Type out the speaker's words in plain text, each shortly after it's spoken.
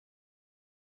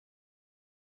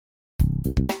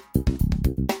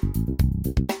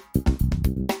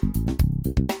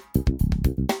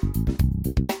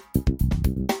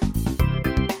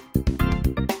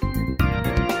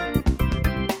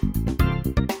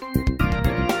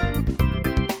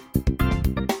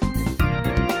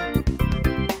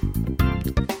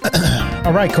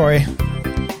All right, Corey.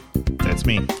 That's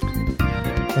me.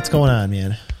 What's going on,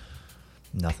 man?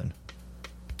 Nothing.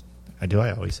 Do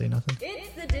I always say nothing?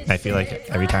 I feel like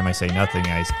every time I say nothing,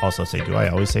 I also say, do I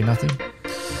always say nothing?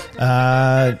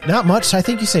 Not much. I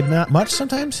think you say not much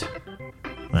sometimes.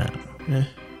 Well,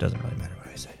 doesn't really matter what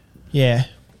I say. Yeah.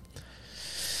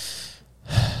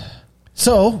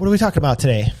 So, what are we talking about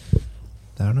today?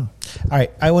 I don't know. All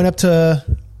right, I went up to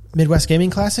Midwest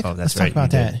Gaming Classic. Oh, that's Let's right. talk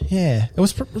about that. Yeah, it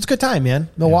was a good time, man.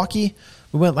 Milwaukee. Yeah.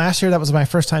 We went last year. That was my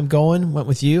first time going. Went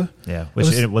with you. Yeah,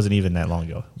 it wasn't even that long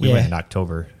ago. We went in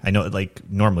October. I know, like,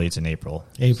 normally it's in April.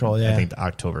 April, yeah. I think the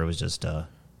October was just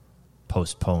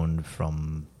postponed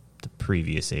from the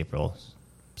previous April.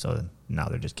 So now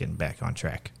they're just getting back on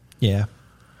track. Yeah.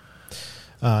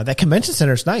 That convention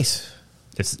center is nice.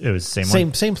 It was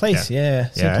the same place. Yeah.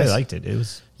 Yeah, place. I liked it. It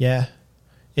was. Yeah.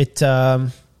 It.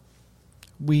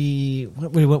 We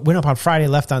went up on Friday,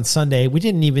 left on Sunday. We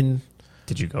didn't even.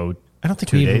 Did you go? I don't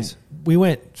think 2 days. We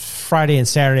went Friday and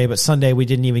Saturday, but Sunday we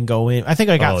didn't even go in. I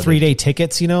think I got 3-day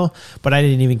tickets, but I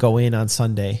didn't even go in on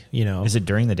Sunday. Is it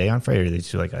during the day on Friday, or they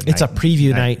do like a? It's a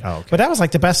preview night. Oh, okay. But that was like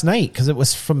the best night because it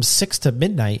was from 6 to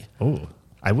midnight. Oh,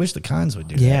 I wish the cons would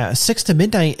do that. Yeah, 6 to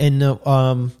midnight, and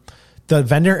the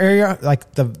vendor area,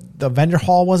 like the vendor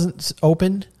hall wasn't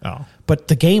open. Oh. But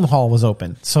the game hall was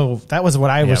open. So that was what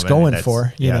I was going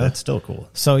for. You know? That's still cool.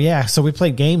 So, so we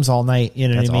played games all night. You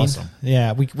know what I mean? Awesome.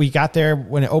 Yeah, we got there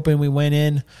when it opened. We went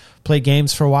in, played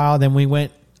games for a while. Then we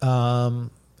went, and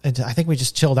I think we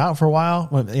just chilled out for a while,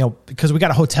 because we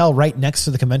got a hotel right next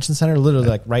to the convention center, literally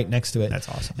like right next to it. That's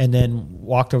awesome. And then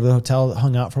walked over to the hotel,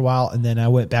 hung out for a while, and then I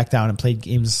went back down and played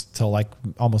games till like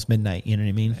almost midnight. You know what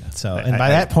I mean? Yeah. So, and by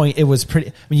that point, it was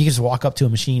pretty. I mean, you could just walk up to a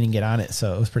machine and get on it.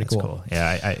 So it was pretty cool.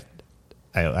 Yeah,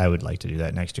 I would like to do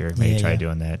that next year. Maybe try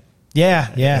doing that.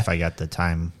 Yeah. If I got the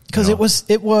time, because it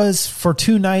was for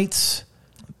 2 nights,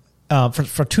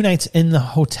 for 2 nights in the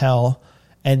hotel,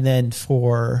 and then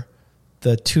for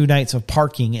the 2 nights of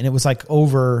parking, and it was like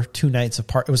over 2 nights of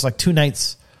It was like 2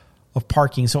 nights of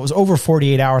parking, so it was over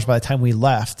 48 hours by the time we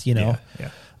left. Yeah.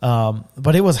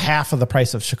 But it was half of the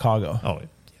price of Chicago. Oh,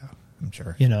 yeah, I'm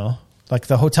sure. Like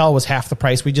the hotel was half the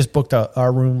price. We just booked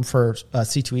our room for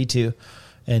C2E2.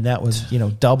 And that was,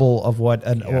 double of what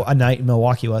a night in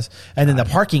Milwaukee was. And then the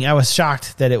parking, I was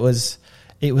shocked that it was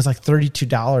like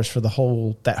 $32 for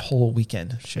that whole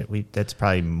weekend. Shit, that's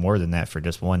probably more than that for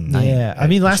just one night. Yeah, I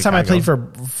mean, last time I played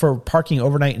for parking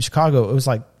overnight in Chicago, it was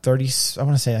like 30. I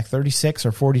want to say like 36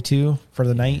 or 42 for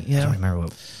the night. I don't remember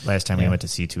last time we went to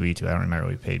C2E2. I don't remember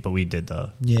what we paid, but we did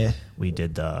the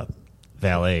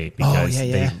valet because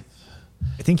I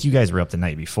think you guys were up the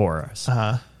night before us,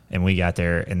 and we got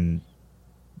there and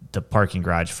the parking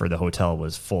garage for the hotel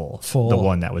was full. The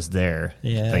one that was there.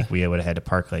 Yeah. Like we would have had to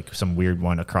park like some weird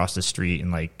one across the street and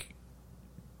like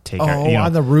take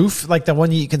on the roof, like the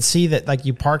one you can see that like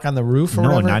you park on the roof or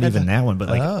whatever? Not even that one, but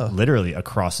like literally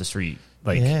across the street.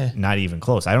 Like not even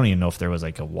close. I don't even know if there was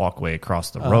like a walkway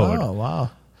across the road. Oh, wow.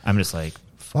 I'm just like,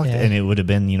 fuck. Yeah. And it would have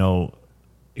been,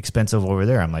 expensive over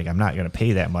there. I'm like, I'm not going to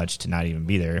pay that much to not even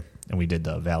be there. And we did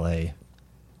the valet.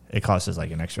 It cost us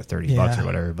like an extra $30 or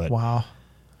whatever, but wow.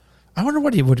 I wonder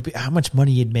what it would be, how much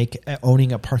money you'd make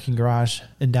owning a parking garage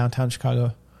in downtown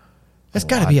Chicago. That's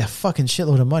got to be a fucking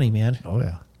shitload of money, man. Oh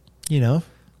yeah.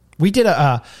 We did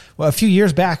a few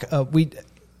years back.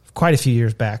 Quite a few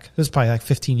years back. It was probably like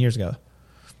 15 years ago.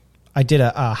 I did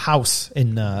a house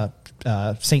in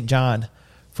St. John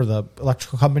for the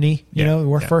electrical company. We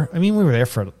worked for. I mean, we were there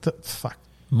for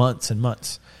months and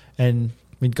months, and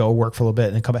we'd go work for a little bit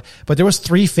and then come back. But there was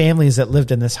 3 families that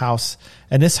lived in this house,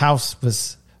 and this house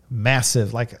was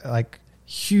massive, like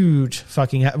huge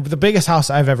fucking, the biggest house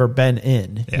I've ever been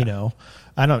in. It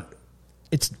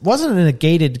wasn't in a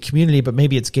gated community, but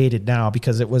maybe it's gated now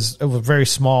because it was very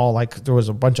small. Like there was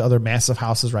a bunch of other massive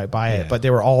houses right by it, but they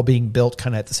were all being built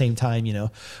kind of at the same time,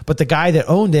 But the guy that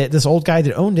owned it, this old guy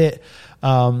that owned it,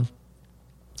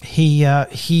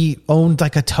 he owned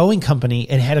like a towing company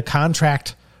and had a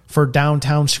contract for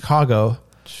downtown Chicago.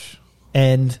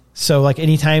 And so like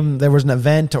anytime there was an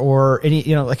event or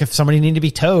like if somebody needed to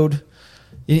be towed,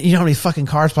 You know how many fucking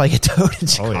cars probably get towed in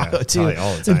Chicago too? All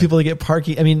the time. And people that get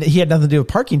parking. I mean, he had nothing to do with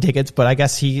parking tickets, but I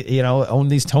guess he,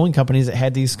 owned these towing companies that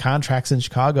had these contracts in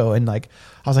Chicago. And like,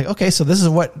 I was like, okay, so this is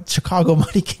what Chicago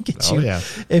money can get you.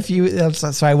 If you,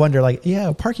 so I wonder, like,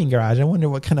 a parking garage. I wonder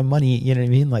what kind of money, you know what I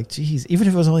mean? Like, geez, even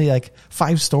if it was only like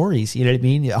 5 stories, you know what I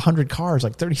mean? 100 cars,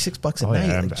 like $36 a night.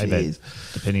 Yeah. Like, I bet,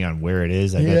 depending on where it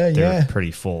is, I bet they're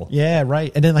pretty full. Yeah,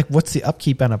 right. And then like, what's the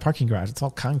upkeep on a parking garage? It's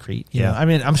all concrete. You know? I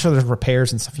mean, I'm sure there's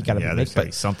repairs and stuff you got to make,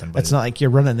 but something. But it's not like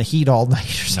you're running the heat all night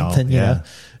or something. You know?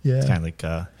 Yeah. It's kind of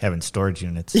like having storage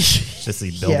units. It's just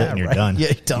you build it and you're done. Yeah,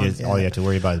 you're done. All you have to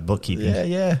worry about is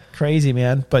bookkeeping. Yeah. Crazy,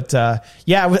 man. But I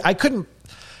didn't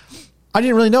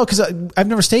really know because I've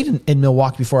never stayed in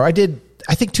Milwaukee before. I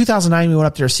think 2009 we went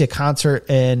up there to see a concert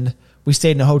and we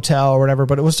stayed in a hotel or whatever,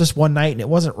 but it was just one night and it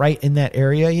wasn't right in that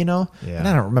area, Yeah. And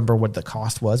I don't remember what the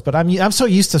cost was, but I'm so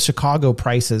used to Chicago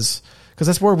prices because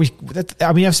that's where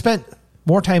I've spent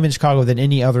more time in Chicago than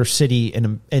any other city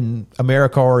in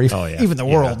America or even the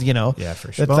world, Yeah,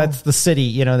 for sure. That's the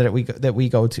city, that we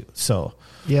go to. So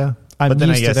I'm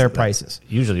used to their prices.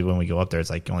 Usually when we go up there, it's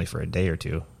like only for a day or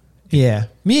two. Yeah.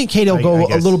 Me and Kato go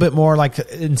a little bit more like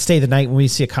and stay the night when we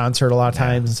see a concert a lot of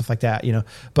times and stuff like that,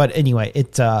 But anyway,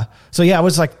 I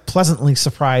was like pleasantly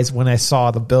surprised when I saw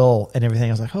the bill and everything.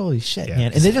 I was like, holy shit,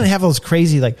 man. And they didn't have those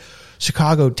crazy like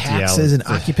Chicago taxes and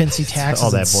occupancy taxes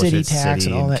all that and city bullshit, tax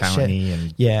and all that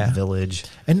county shit. And village.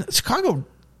 And Chicago,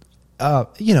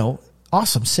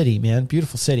 awesome city, man.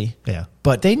 Beautiful city. Yeah.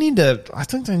 But I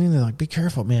think they need to like be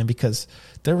careful, man, because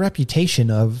their reputation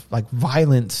of like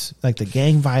violence, like the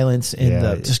gang violence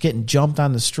and just getting jumped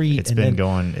on the street. It's been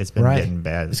getting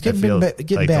bad. It's getting bad.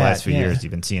 The last few years,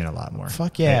 you've been seeing a lot more.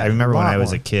 Fuck yeah. I remember when I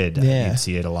was a kid, you'd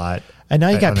see it a lot. And now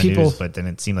you got people, news, but then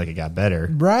it seemed like it got better,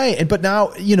 right? And but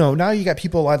now now you got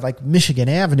people at like Michigan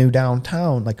Avenue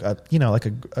downtown, like a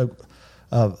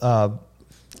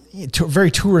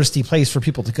very touristy place for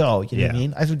people to go. You know what I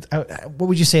mean? What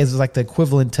would you say is like the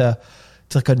equivalent to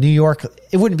like a New York?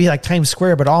 It wouldn't be like Times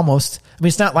Square, but almost. I mean,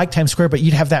 it's not like Times Square, but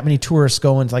you'd have that many tourists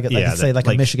going to like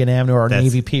a Michigan Avenue or a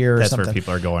Navy Pier or something. That's where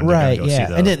people are going. Right.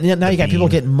 And then now you got people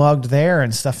getting mugged there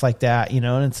and stuff like that,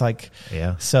 and it's like,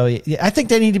 So I think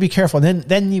they need to be careful. And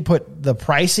then you put the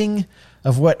pricing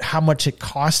of how much it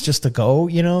costs just to go,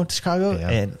 to Chicago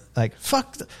and like,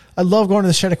 fuck, I love going to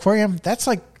the Shed Aquarium. That's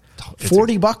like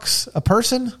 $40 a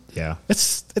person. Yeah.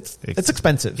 It's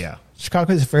expensive. Yeah.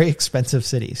 Chicago is a very expensive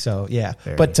city. So yeah.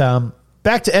 Very. But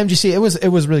back to MGC, it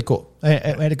was really cool. I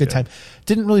had a good time.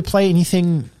 Didn't really play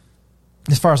anything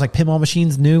as far as like pinball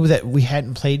machines new that we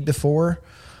hadn't played before.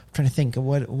 I'm trying to think of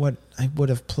what I would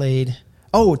have played.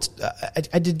 Oh,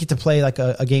 I did get to play like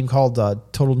a game called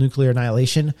Total Nuclear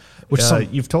Annihilation, which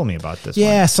you've told me about this.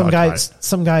 Yeah, some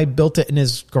guy built it in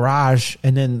his garage,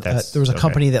 and then there was a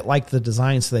company that liked the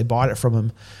design, so they bought it from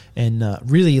him. And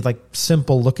really like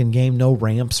simple looking game, no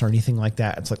ramps or anything like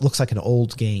that. It's like looks like an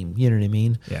old game, you know what I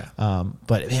mean? Yeah.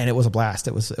 But man, it was a blast.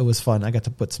 It was fun. I got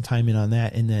to put some time in on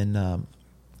that, and then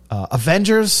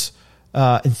Avengers,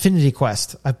 Infinity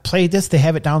Quest. I played this. They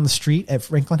have it down the street at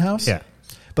Franklin House. Yeah.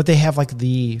 But they have like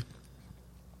the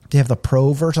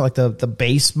pro version, like the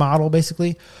base model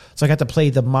basically. So I got to play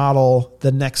the model,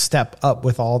 the next step up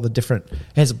with all the different.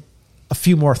 It has a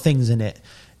few more things in it,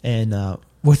 and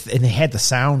they had the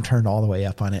sound turned all the way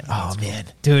up on it. Oh man,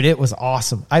 dude, it was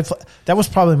awesome. That was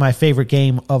probably my favorite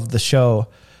game of the show,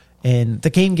 and the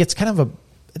game gets kind of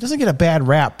it doesn't get a bad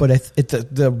rap, but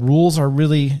the rules are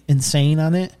really insane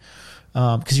on it.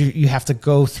 Because you have to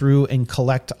go through and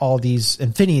collect all these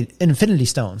infinity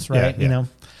stones, right? Yeah.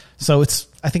 So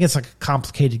I think it's like a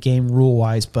complicated game rule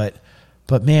wise, but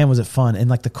man, was it fun. And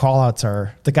like the call outs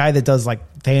are the guy that does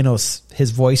like Thanos,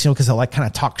 his voice, because he'll like kind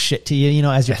of talk shit to you,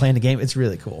 as you're playing the game. It's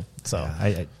really cool. So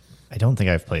I don't think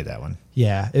I've played that one.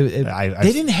 Yeah. They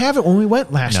didn't have it when we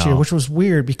went last year, which was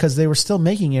weird because they were still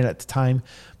making it at the time,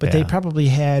 but they probably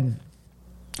had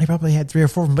 3 or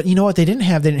 4 of them. But you know what? They didn't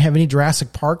have any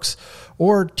Jurassic Parks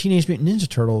or Teenage Mutant Ninja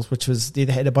Turtles, which was they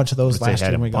had a bunch of those last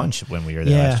year. They had a bunch when we were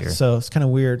there last year. So it's kind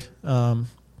of weird. No,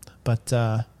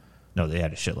 they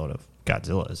had a shitload of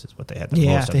Godzillas. Is what they had. They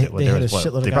had a shitload of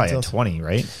Godzillas. They probably had 20,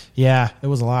 right? Yeah, it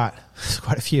was a lot.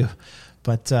 Quite a few.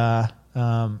 But it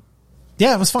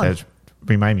was fun.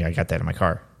 Remind me, I got that in my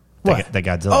car. What? That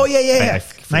Godzilla. Oh yeah. I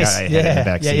forgot I had it in the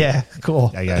back seat. Yeah.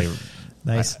 Cool. I got.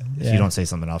 Nice. If you don't say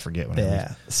something, I'll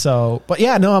forget. So, but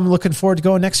I'm looking forward to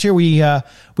going next year. We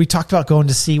talked about going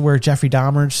to see where Jeffrey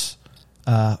Dahmer's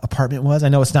apartment was. I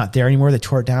know it's not there anymore. They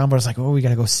tore it down, but it's like, we got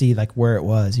to go see like where it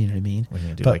was. You know what I mean? What are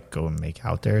you gonna do? Go and make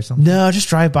out there or something? No, just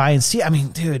drive by and see. I mean,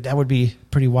 dude, that would be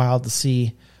pretty wild to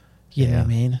see. You know what I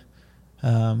mean?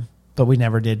 but we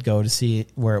never did go to see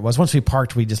where it was. Once we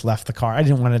parked, we just left the car. I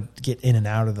didn't want to get in and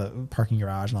out of the parking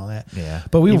garage and all that. Yeah.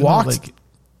 But we Even walked. though, like,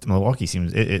 Milwaukee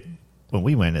seems when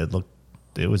we went,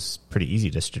 it was pretty easy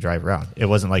just to drive around. It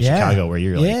wasn't like Chicago where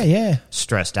you're like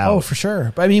stressed out. Oh, for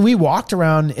sure. But I mean, we walked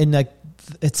around in like,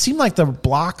 it seemed like the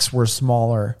blocks were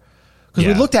smaller because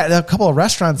we looked at a couple of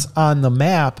restaurants on the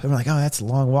map and we're like, oh, that's a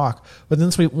long walk. But then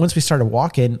once we started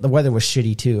walking, the weather was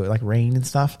shitty too, like rain and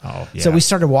stuff. Oh, yeah. So we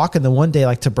started walking the one day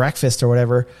like to breakfast or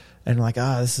whatever. And we're like,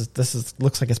 oh, this is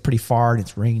looks like it's pretty far and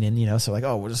it's raining, you know? So like,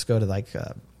 oh, we'll just go to like,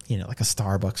 like a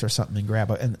Starbucks or something and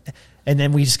grab it. And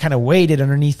then we just kind of waited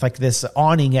underneath like this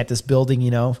awning at this building,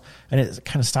 you know, and it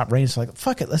kind of stopped raining. So like,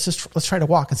 fuck it. Let's try to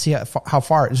walk and see how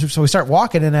far it is. So we start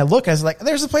walking and I was like,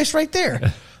 there's a place right there.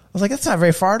 I was like, that's not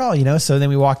very far at all, you know? So then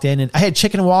we walked in and I had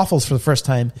chicken and waffles for the first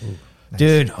time. Ooh, nice.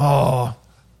 Dude. Oh,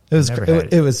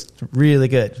 it was really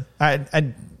good.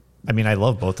 I mean, I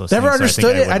love both those never things.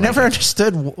 Understood it. I never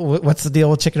understood what's the deal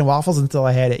with chicken and waffles until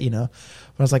I had it, you know.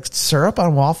 I was like, syrup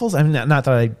on waffles? I mean, not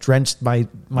that I drenched my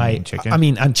chicken. I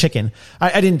mean, on chicken.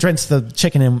 I didn't drench the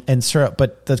chicken and syrup,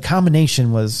 but the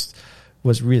combination was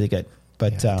really good.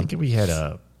 But I think we had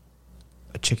a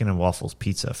chicken and waffles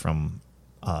pizza from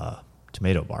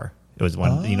Tomato Bar. It was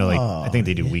one, I think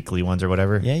they do weekly ones or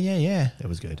whatever. Yeah. It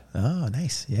was good. Oh,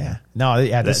 nice. Yeah. No,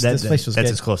 yeah, this place was good.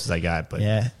 That's as close as I got, but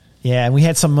yeah, and we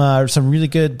had some really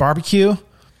good barbecue,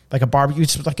 like a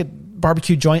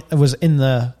barbecue joint that was in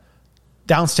the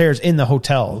downstairs in the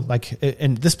hotel. Like,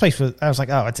 and this place I was like,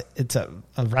 oh, it's a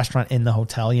restaurant in the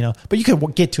hotel, you know, but you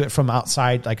could get to it from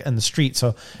outside, like in the street.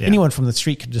 So anyone from the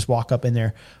street could just walk up in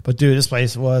there. But dude, this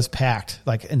place was packed,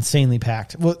 like insanely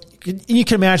packed. Well, you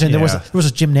can imagine there was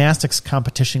a gymnastics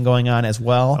competition going on as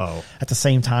well at the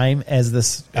same time as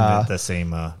this, the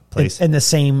same place in the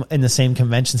same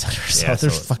convention center. So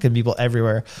there's fucking people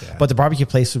everywhere. Yeah. But the barbecue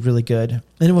place was really good,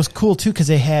 and it was cool too because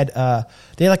they had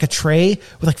like a tray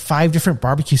with like 5 different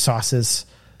barbecue sauces,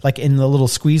 like in the little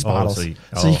squeeze bottles,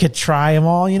 so you could try them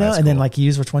all, you know, and then like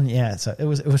use which one. Yeah, so it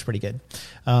was pretty good.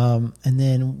 And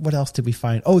then what else did we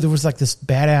find? Oh, there was like this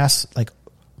badass like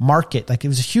market. Like it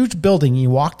was a huge building. You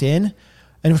walked in, and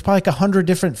it was probably like 100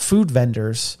 different food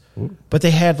vendors. Ooh. But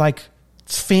they had like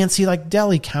fancy like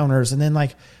deli counters, and then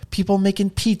like people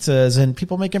making pizzas and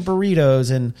people making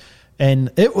burritos, and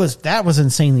that was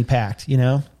insanely packed, you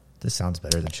know. This sounds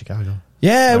better than Chicago.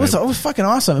 Yeah, it was fucking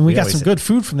awesome, and we got some good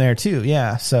food from there too.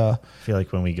 Yeah, so I feel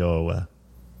like when we go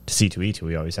to C2E2,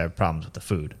 we always have problems with the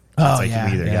food. We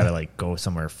either got to like go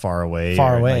somewhere far away,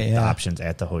 the options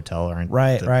at the hotel aren't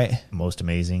most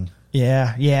amazing.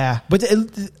 Yeah, but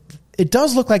it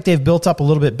does look like they've built up a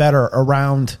little bit better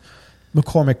around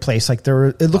McCormick Place. Like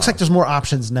it looks like there's more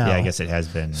options now. Yeah, I guess it has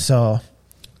been. So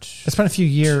it's been a few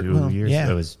years. 2 years.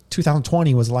 Yeah, it was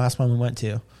 2020 was the last one we went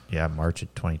to. Yeah, March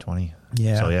of 2020.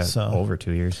 Yeah. So over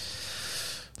 2 years.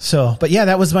 So, but yeah,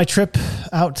 that was my trip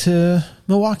out to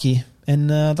Milwaukee, and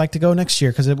I'd like to go next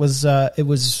year because it was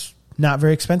not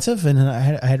very expensive, and I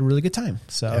had a really good time.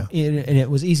 So, and it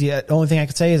was easy. The only thing I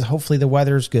could say is hopefully the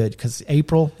weather's good because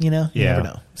April, you never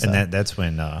know. So. And that's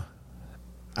when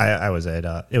I was at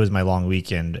it was my long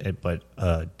weekend, but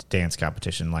dance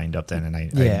competition lined up then, and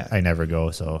I never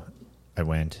go, so I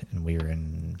went, and we were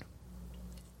in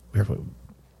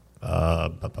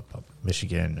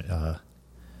Michigan.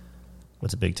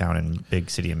 What's a big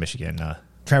city in Michigan?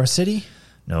 Traverse City?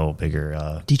 No,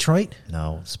 bigger. Detroit?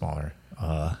 No, smaller.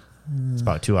 It's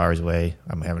about 2 hohours away.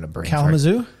 I'm having a brain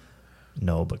Kalamazoo? fart.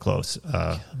 No, but close.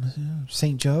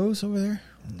 St. Joe's over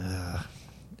there?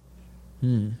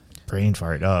 Brain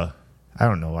fart. I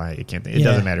don't know why. It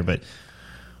doesn't matter, but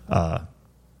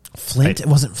Flint? It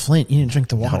wasn't Flint. You didn't drink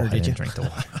the water, did you? I didn't drink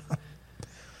the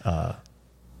water.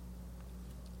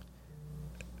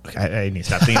 I need to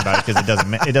stop thinking about it because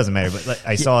it doesn't matter. But like,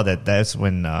 I saw that's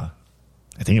when I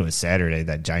think it was Saturday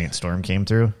that giant storm came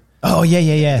through. Oh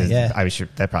yeah. I was sure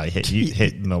that probably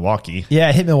hit Milwaukee. Yeah,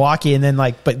 it hit Milwaukee, and then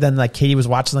Katie was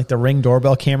watching like the Ring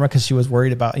doorbell camera because she was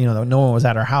worried about no one was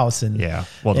at her house, and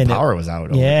the power was out.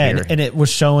 Over here. And it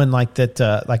was showing like that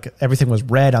like everything was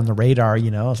red on the radar.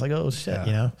 I was like, oh shit,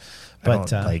 But I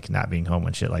don't like not being home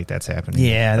when shit like that's happening.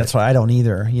 Yeah, that's why I don't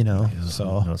either.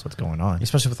 So who knows what's going on?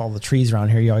 Especially with all the trees around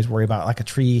here, you always worry about like a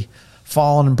tree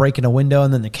falling and breaking a window,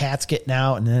 and then the cat's getting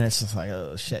out, and then it's just like,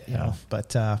 oh shit,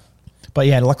 But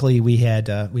yeah, luckily we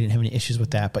didn't have any issues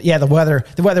with that. But yeah, the weather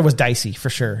was dicey for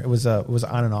sure. It was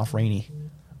on and off rainy.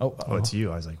 Oh, it's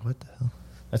you. I was like, what the hell?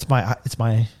 It's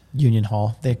my union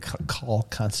hall. They call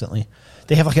constantly.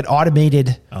 They have like an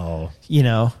automated dial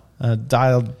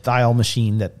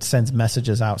machine that sends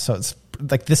messages out. So it's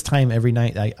like this time every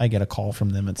night I get a call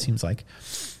from them, it seems like.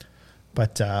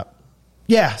 But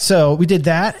yeah, so we did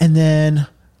that, and then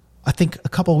I think a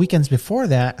couple of weekends before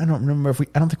that, I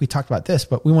don't think we talked about this,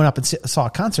 but we went up and saw a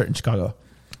concert in Chicago.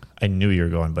 I knew you were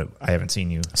going, but I haven't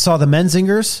seen you. Saw the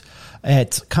Menzingers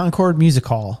at Concord Music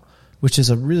Hall, which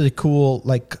is a really cool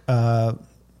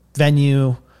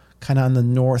venue, kind of on the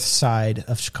north side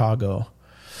of Chicago.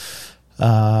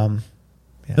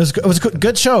 It was a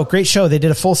good show, great show. They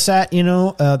did a full set.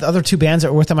 The other two bands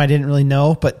that were with them I didn't really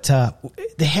know, but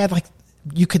they had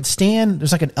you could stand.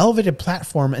 There's an elevated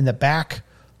platform in the back,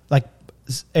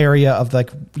 area of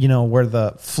where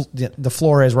the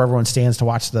floor is, where everyone stands to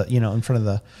watch in front of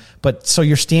the. But so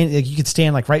you're standing, you could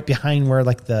stand right behind where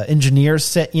the engineers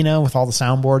sit, with all the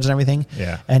soundboards and everything.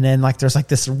 Yeah. And then there's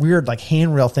this weird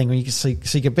handrail thing where you can so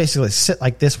you could basically sit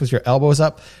like this with your elbows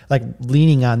up,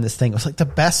 leaning on this thing. It was the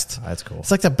best. Oh, that's cool. It's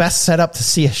the best setup to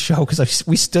see a show, because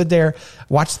we stood there,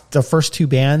 watched the first two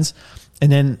bands,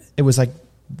 and then it was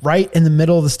right in the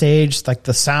middle of the stage,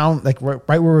 the sound, right where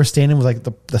we were standing was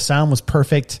the sound was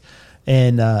perfect,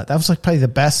 and that was probably the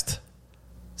best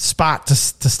spot to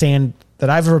stand that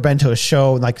I've ever been to a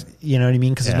show. You know what I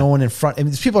mean? Because there's no one in front. I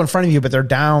mean, there's people in front of you, but they're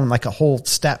down a whole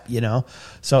step.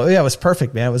 So yeah, it was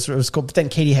perfect, man. It was cool. But then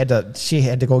Katie had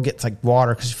to go get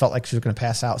water because she felt like she was going to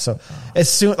pass out. So as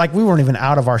soon we weren't even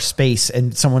out of our space,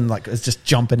 and someone was just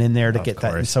jumping in there to get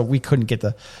that. And so we couldn't get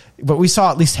but we saw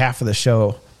at least half of the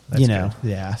show. That's good.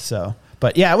 Yeah. So,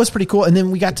 but yeah, it was pretty cool. And then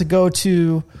we got to go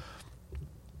to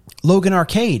Logan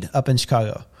Arcade up in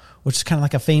Chicago, which is kind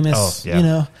of a famous,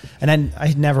 and I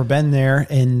had never been there,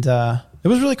 and it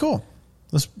was really cool.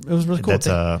 It was really cool.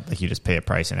 That's you just pay a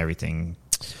price and everything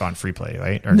on free play,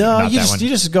 right? Or no, you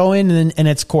just go in and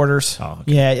it's quarters. Oh,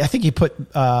 okay. Yeah, I think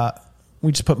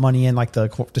we just put money in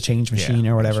the change machine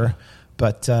or whatever. Sure.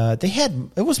 But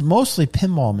it was mostly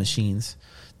pinball machines.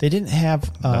 They didn't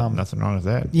have nothing wrong with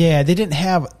that. Yeah, they did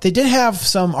have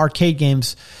some arcade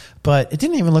games, but it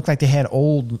didn't even look like they had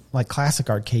old classic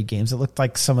arcade games. It looked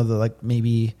like some of the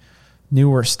maybe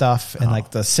newer stuff and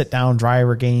the sit down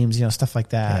driver games, stuff like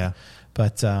that. Yeah.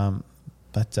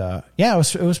 But yeah,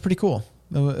 it was pretty cool.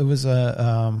 It was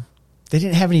they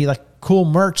didn't have any cool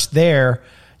merch there.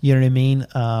 You know what I mean?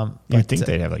 You'd think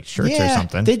they'd have shirts or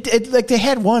something. They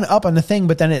had one up on the thing,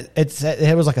 but then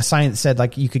it was a sign that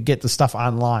said you could get the stuff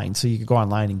online, so you could go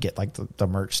online and get the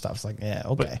merch stuff. It's yeah,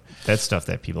 okay. But that's stuff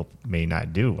that people may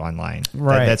not do online.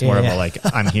 Right. That's more of a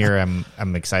I'm here.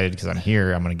 I'm excited because I'm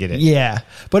here. I'm going to get it. Yeah,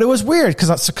 but it was weird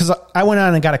because I went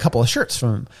on and got a couple of shirts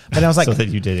from him, but I was so that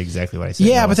you did exactly what I said.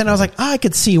 Yeah, but then I was I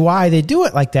could see why they do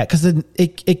it like that, because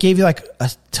it gave you a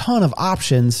ton of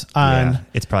options on. Yeah,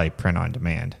 it's probably print on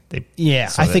demand. I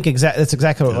think that's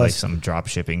exactly what it was. Some drop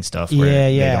shipping stuff where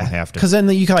they don't have to. Because then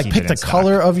you could pick the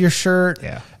color of your shirt,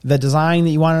 the design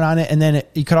that you wanted on it, and then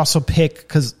you could also pick,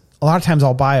 because a lot of times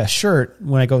I'll buy a shirt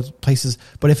when I go places,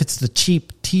 but if it's the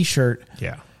cheap T-shirt,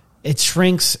 it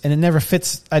shrinks and it never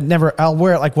fits. I'll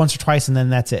wear it once or twice and then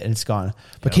that's it and it's gone.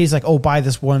 But Katie's buy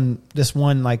this one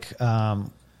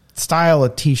style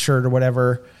of T-shirt or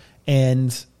whatever,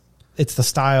 and it's the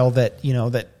style that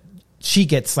that she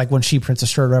gets when she prints a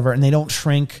shirt or whatever, and they don't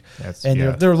shrink, they're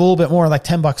a little bit more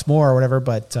 $10 more or whatever.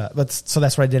 But so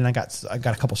that's what I did, and I got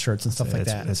a couple shirts and stuff like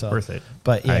that. It's worth it.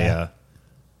 But I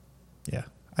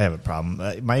have a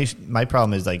problem. My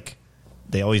problem is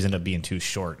they always end up being too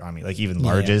short on me. Even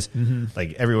larges,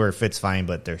 everywhere fits fine,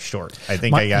 but they're short. I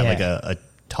think I got a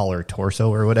taller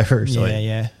torso or whatever. So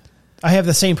I have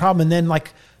the same problem, and then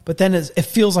but then it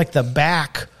feels like the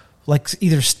back.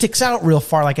 Either sticks out real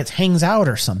far, it hangs out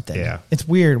or something. Yeah, it's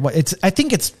weird. I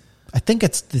think it's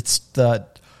the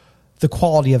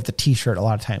quality of the T-shirt a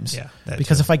lot of times. Yeah,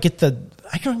 because if I get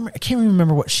I can't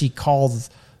remember what she calls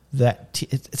that.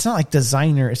 It's not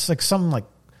designer. It's some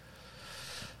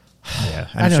Yeah,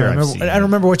 I don't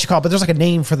remember what you call it, but there's a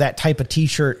name for that type of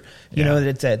T-shirt. You know,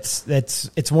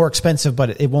 it's more expensive,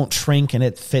 but it won't shrink and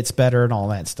it fits better and all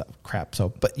that stuff. Crap. So,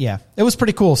 but yeah, it was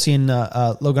pretty cool seeing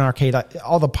Logan Arcade.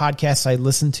 All the podcasts I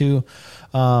listen to,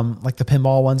 the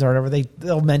pinball ones or whatever,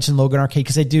 they'll mention Logan Arcade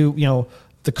because they do.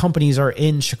 The companies are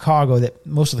in Chicago, that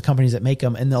most of the companies that make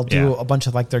them, and they'll do a bunch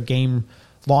of their game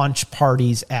launch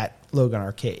parties at Logan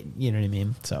Arcade. You know what I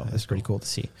mean? So it's pretty cool to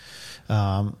see.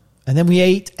 And then we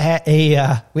ate at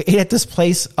this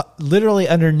place literally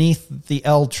underneath the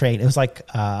L train. It was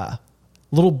a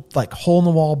little hole in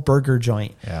the wall burger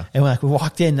joint. Yeah. And when we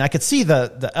walked in, I could see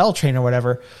the L train or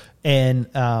whatever, and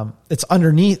it's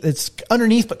underneath. It's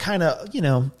underneath, but kind of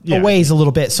a ways a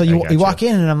little bit. So you walk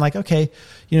in, and I'm okay,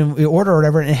 we order or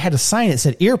whatever, and it had a sign that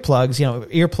said earplugs,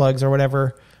 earplugs or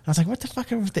whatever. I was like, what the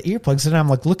fuck are with the earplugs? And I'm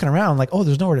like looking around, like, oh,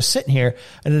 there's nowhere to sit in here.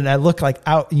 And then I look like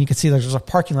out, and you can see there's a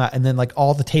parking lot, and then like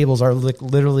all the tables are like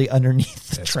literally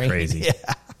underneath the train. Crazy.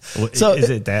 Yeah. Well, so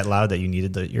is it that loud that you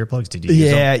needed the earplugs? Did you?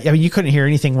 Yeah, I mean, you couldn't hear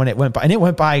anything when it went by, and it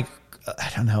went by.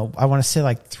 I don't know. I want to say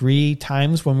like 3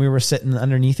 times when we were sitting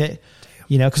underneath it. Damn.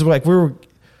 You know, because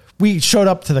we showed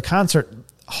up to the concert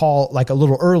hall like a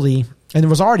little early, and there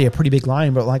was already a pretty big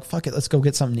line. But like, fuck it, let's go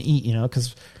get something to eat. You know,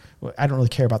 because I don't really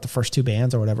care about the first 2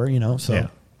 bands or whatever. You know, so. Yeah.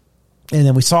 And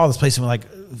then we saw this place, and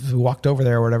we walked over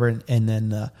there or whatever, and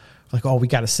then like, oh, we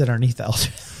got to sit underneath the L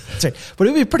train. But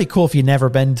it would be pretty cool if you'd never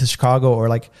been to Chicago or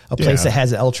like a place that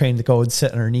has an L train to go and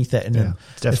sit underneath it. And then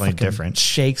it's definitely different.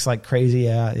 Shakes like crazy.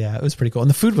 Yeah, yeah, it was pretty cool. And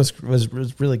the food was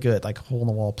really good, like hole in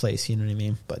the wall place. You know what I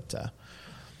mean? But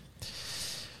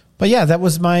yeah, that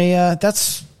was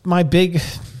that's my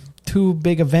 2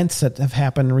 big events that have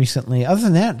happened recently. Other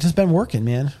than that, just been working,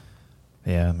 man.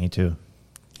 Yeah, me too.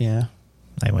 Yeah,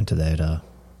 I went to that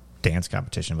dance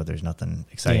competition, but there's nothing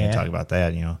exciting to talk about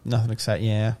that, you know. Nothing exciting,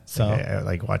 yeah. So I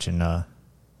like watching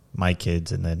my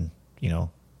kids, and then, you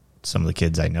know, some of the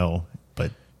kids I know,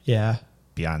 but yeah,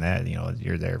 beyond that, you know,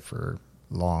 you're there for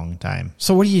a long time.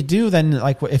 So what do you do then?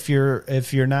 Like if you're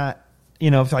not, you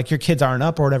know, if like your kids aren't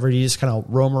up or whatever, do you just kind of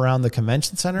roam around the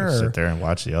convention center, or sit there and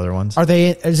watch the other ones?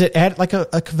 Is it at like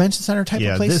a convention center type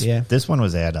of place? This one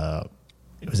was at a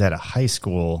high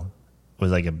school. It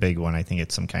was like a big one. I think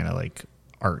it's some kind of like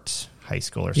arts high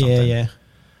school or something. Yeah.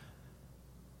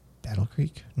 Battle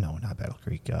Creek? No, not Battle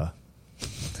Creek. I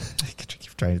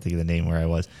keep trying to think of the name where I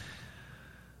was.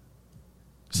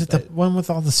 Is it the one with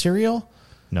all the cereal?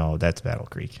 No, that's Battle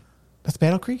Creek. That's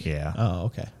Battle Creek? Yeah. Oh,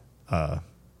 okay.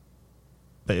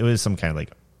 But it was some kind of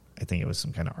like, I think it was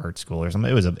some kind of art school or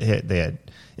something. It was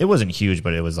it wasn't huge,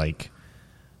 but it was like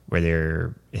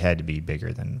where it had to be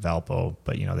bigger than Valpo,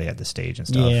 but you know, they had the stage and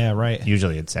stuff. Yeah, right.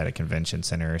 Usually it's at a convention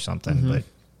center or something, but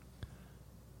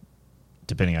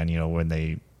depending on, you know,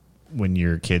 when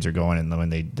your kids are going, and when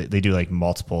they do like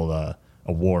multiple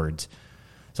awards.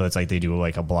 So it's like they do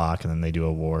like a block, and then they do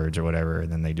awards or whatever,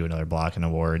 and then they do another block and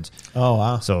awards. Oh,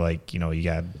 wow. So like, you know, you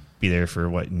got to be there for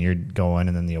and you're going,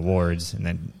 and then the awards, and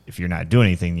then if you're not doing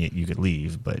anything, you could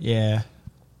leave. But yeah,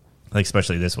 like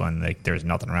especially this one, like there was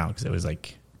nothing around, because it was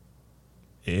like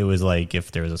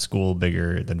if there was a school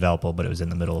bigger than Valpo, but it was in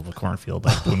the middle of a cornfield,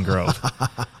 like Boone Grove.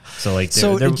 So like,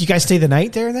 did you guys stay the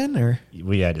night there then, or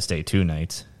we had to stay 2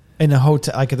 nights in a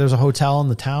hotel? Like, there's a hotel in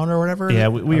the town or whatever. Yeah,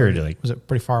 we were like, was it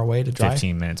pretty far away to drive?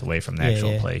 15 minutes away from the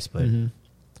actual place, but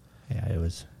yeah, it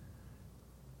was.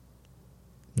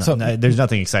 There's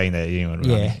nothing exciting that anyone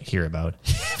would hear about,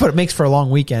 but it makes for a long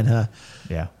weekend, huh?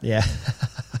 Yeah, yeah.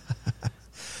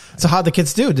 So how'd the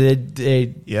kids do? Did they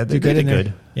do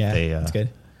good? Yeah, that's good.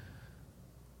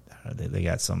 They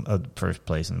got some first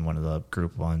place in one of the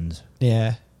group ones.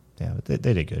 Yeah, but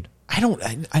they did good.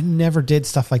 I never did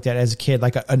stuff like that as a kid,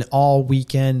 like an all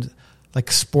weekend like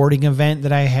sporting event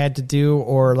that I had to do,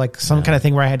 or like some kind of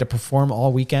thing where I had to perform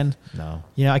all weekend. No,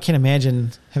 you know, I can't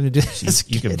imagine having to do this.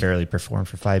 You can barely perform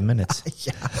for 5 minutes.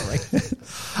 Yeah, like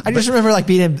I just remember like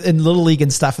being in Little League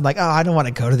and stuff, and like, oh, I don't want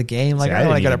to go to the game. Like, I don't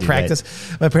want to go to practice.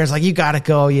 My parents were like, you got to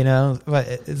go, you know. But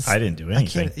I didn't do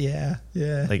anything. Yeah.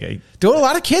 Like do a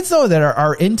lot of kids though that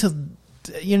are into,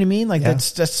 you know what I mean? Like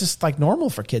that's just like normal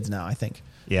for kids now, I think.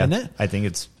 Yeah, isn't it? I think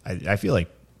it's. I feel like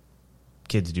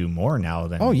kids do more now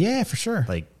than. Oh yeah, for sure.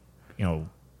 Like, you know,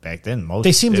 back then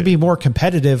they seem to be more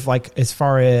competitive, like as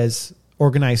far as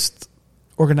organized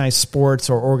sports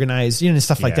or organized, you know,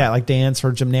 stuff like that, like dance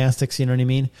or gymnastics. You know what I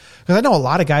mean? Because I know a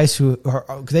lot of guys who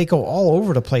they go all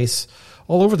over the place,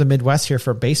 all over the Midwest here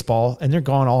for baseball, and they're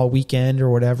gone all weekend or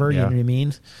whatever. Yeah. You know what I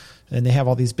mean? And they have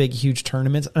all these big, huge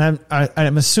tournaments. And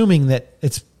I'm assuming that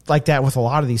it's like that with a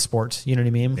lot of these sports. You know what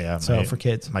I mean? Yeah. So for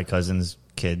kids, my cousin's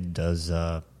kid does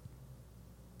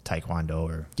taekwondo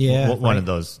or one of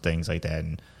those things like that,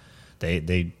 and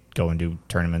they go and do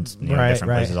tournaments in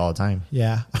different places all the time.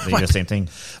 Yeah, they do the same thing.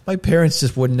 My parents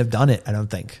just wouldn't have done it. I don't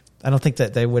think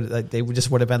that they would. Like, they just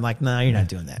would have been like, "Nah, you're not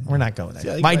doing that. We're not going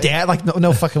there." Yeah, my dad, like,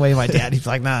 no fucking way. My dad, he's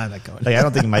like, "Nah, I'm not going." Like, I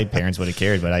don't think my parents would have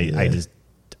cared, but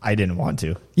I didn't want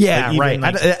to. Yeah, right.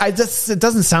 Like, it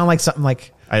doesn't sound like something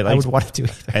like I would want to do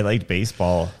either. I liked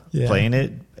baseball, playing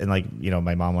it, and like, you know,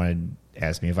 my mom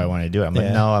asked me if I wanted to do it. I'm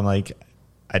like, no. I'm like,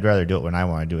 I'd rather do it when I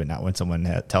want to do it, not when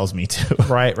someone tells me to.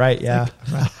 Right, yeah.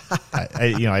 I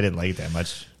didn't like it that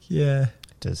much. Yeah.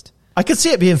 Just, I could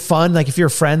see it being fun, like if you're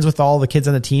friends with all the kids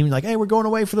on the team, like, hey, we're going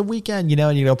away for the weekend, you know,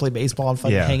 and you go play baseball and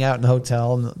fucking hang out in the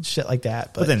hotel and shit like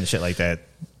that. But then shit like that,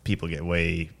 people get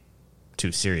way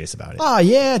too serious about it. Oh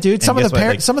yeah, dude. Some of the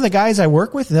parents, some of the guys I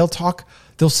work with, they'll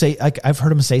say, like, I've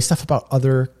heard them say stuff about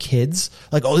other kids,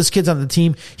 like, oh, this kid's on the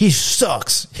team, he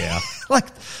sucks. Yeah. like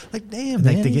damn,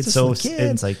 man, like they get so,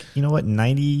 it's like, you know what,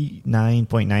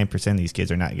 99.9% of these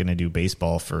kids are not going to do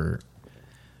baseball for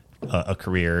a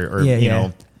career, or you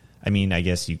know, I mean, I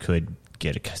guess you could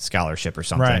get a scholarship or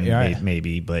something,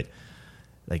 maybe, but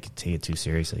like, take it too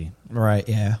seriously. Right.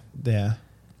 Yeah. Yeah.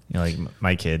 You know, like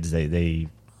my kids, they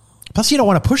plus you don't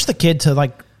want to push the kid to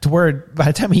where by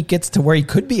the time he gets to where he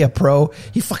could be a pro,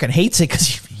 he fucking hates it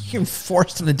because you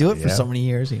forced him to do it for so many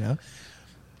years, you know?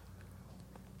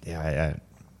 Yeah.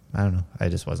 I don't know. I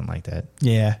just wasn't like that.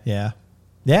 Yeah. Yeah.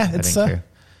 Yeah. It's,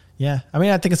 yeah. I mean,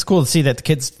 I think it's cool to see that the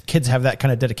kids have that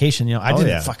kind of dedication. You know,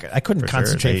 I couldn't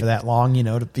concentrate for that long, you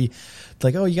know, to be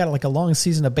like, oh, you got like a long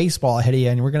season of baseball ahead of you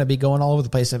and we're going to be going all over the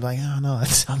place. I'm like, oh no, that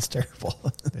sounds terrible.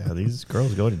 Yeah. These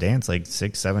girls go to dance like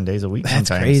 6-7 days a week. That's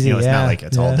sometimes. crazy. You know, it's not like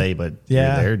it's all day, but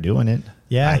they're doing it.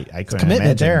 Yeah. I couldn't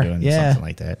imagine doing something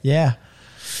like that. Yeah.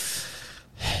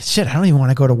 Shit. I don't even want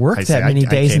to go to work that many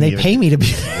days and they pay me to be.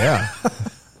 Yeah.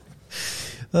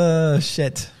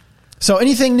 Shit. So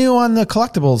anything new on the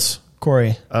collectibles,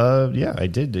 Corey? Yeah, I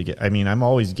did. I'm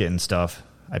always getting stuff.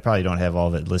 I probably don't have all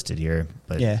of it listed here,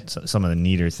 but some of the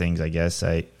neater things, I guess.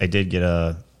 I did get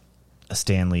a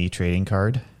Stan Lee trading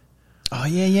card. Oh,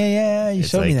 yeah. You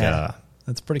showed me that.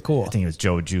 That's pretty cool. I think it was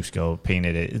Joe Jusko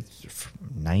painted it. It's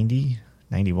 90,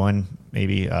 91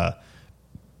 maybe. But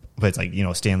it's like, you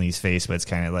know, Stan Lee's face, but it's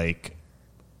kind of like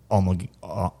almost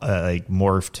like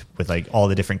morphed with like all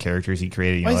the different characters he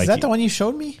created. You know, is that the one you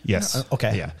showed me? Yes.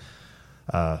 Okay. Yeah.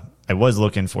 I was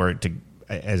looking for it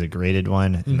as a graded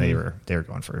one, and they were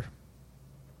going for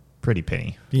pretty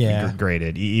penny. Yeah.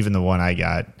 Graded. Even the one I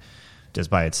got just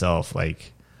by itself,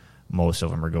 like most of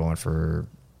them are going for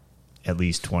at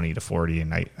least 20 to 40,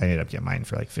 and I ended up getting mine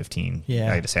for like 15.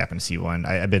 Yeah. I just happened to see one.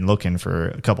 I've been looking for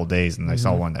a couple days, and I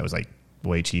saw one that was like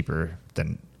way cheaper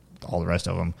than all the rest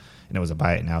of them, and it was a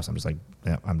buy it now, so I'm just like,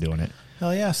 yeah, I'm doing it.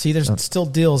 Hell yeah. See, there's still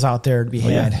deals out there to be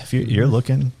had. Yeah. If you're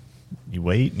looking, you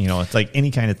wait. You know, it's like any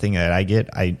kind of thing that I get,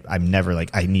 I'm never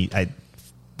like,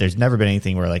 there's never been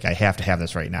anything where like I have to have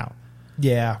this right now.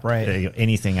 Yeah, right.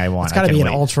 Anything I want, it's got to be an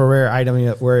ultra rare item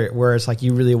where it's like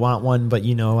you really want one, but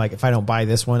you know, like if I don't buy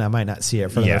this one, I might not see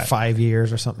it for another 5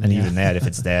 years or something. And even that, if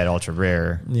it's that ultra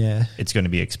rare, it's going to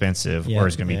be expensive, or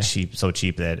it's going to be cheap, so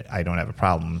cheap that I don't have a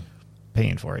problem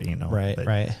paying for it. You know,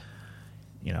 right.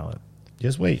 You know,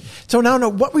 just wait. So now,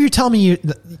 what were you telling me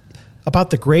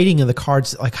about the grading of the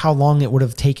cards? Like how long it would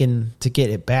have taken to get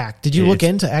it back? Did you look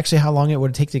into actually how long it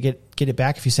would take to get it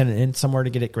back if you sent it in somewhere to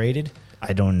get it graded?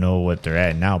 I don't know what they're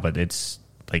at now, but it's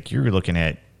like you're looking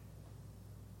at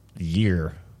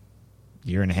year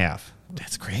and a half.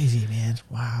 That's crazy, man.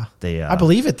 Wow. I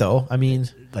believe it though. I mean,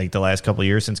 like the last couple of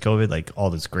years since COVID, like all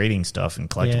this grading stuff and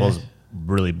collectibles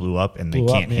really blew up, and they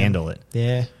can't handle it.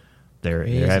 Yeah. They're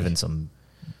having some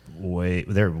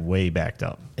they're way backed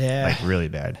up. Yeah. Like really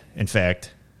bad. In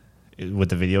fact, with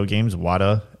the video games,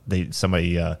 WATA,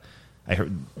 I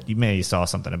heard you may have saw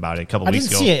something about it a couple weeks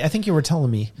ago. I didn't see it. I think you were telling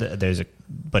me.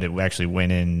 But it actually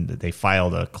went in. They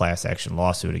filed a class action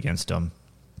lawsuit against them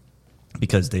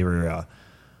because they were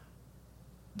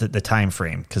the time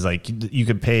frame. Because like you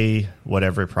could pay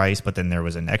whatever price, but then there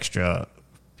was an extra.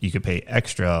 You could pay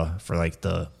extra for like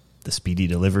the speedy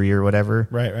delivery or whatever.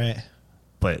 Right.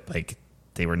 But like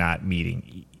they were not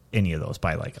meeting any of those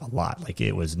by like a lot. Like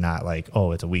it was not like,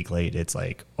 oh, it's a week late. It's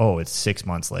like, oh, it's 6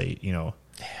 months late. You know.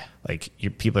 Like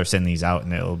people are sending these out,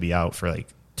 and it'll be out for like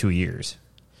 2 years.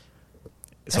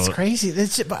 That's crazy.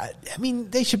 I mean,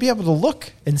 they should be able to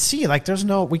look and see. Like,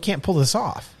 we can't pull this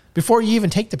off before you even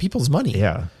take the people's money.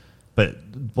 Yeah, but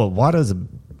WATA's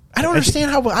I don't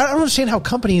understand how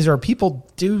companies or people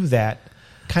do that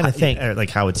kind of thing. Like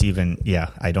how it's even.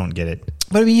 Yeah, I don't get it.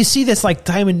 But I mean, you see this like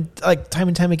time and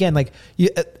time again. Like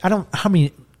how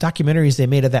many documentaries they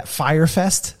made of that Fire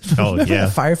Fest. Oh,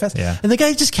 yeah. Fire Fest. Yeah. And the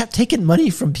guy just kept taking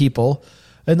money from people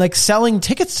and like selling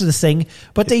tickets to this thing,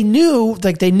 but they knew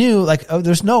oh,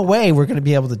 there's no way we're going to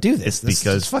be able to do this. It's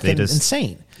because it's fucking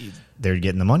insane. They're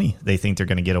getting the money. They think they're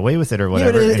going to get away with it or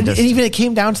whatever. Yeah, and even it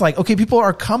came down to like, okay, people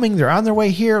are coming. They're on their way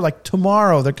here. Like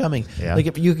tomorrow they're coming. Yeah.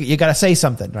 Like you got to say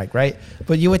something, right?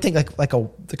 But you would think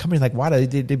the company like WATA,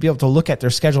 they'd be able to look at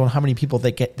their schedule and how many people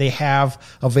they have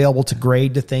available to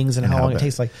grade to things and how long it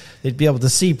takes. Like they'd be able to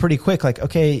see pretty quick. Like,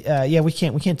 okay, we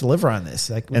can't deliver on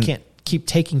this. Like we can't keep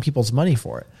taking people's money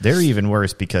for it. They're even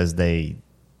worse because they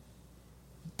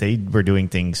were doing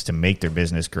things to make their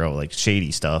business grow, like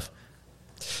shady stuff.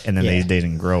 And then they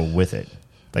didn't grow with it.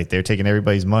 Like they're taking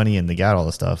everybody's money and they got all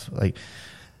the stuff. Like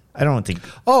I don't think.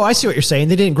 Oh, I see what you're saying.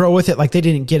 They didn't grow with it. Like they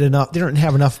didn't get enough. They didn't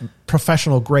have enough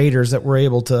professional graders that were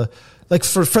able to, like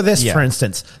for this, for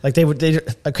instance, like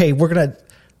okay, we're going to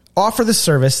offer the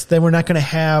service. Then we're not going to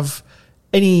have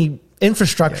any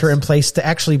infrastructure in place to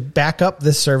actually back up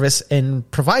this service and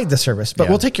provide the service. But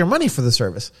we'll take your money for the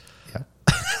service. Yeah,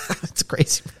 it's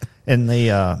crazy. And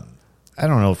they, I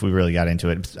don't know if we really got into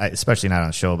it, especially not on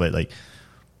the show, but like.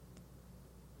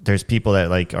 There's people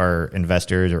that like are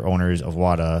investors or owners of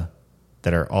WADA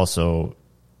that are also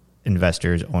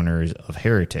investors, owners of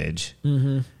Heritage.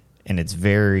 Mm-hmm. And it's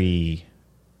very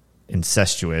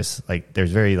incestuous. Like there's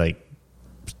very like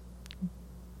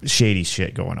shady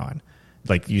shit going on.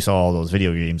 Like you saw all those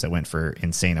video games that went for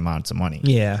insane amounts of money.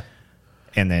 Yeah.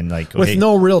 And then like with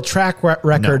no real track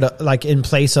record like in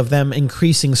place of them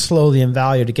increasing slowly in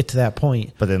value to get to that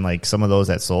point. But then like some of those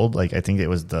that sold, like I think it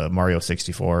was the Mario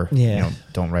 64. Yeah. You know,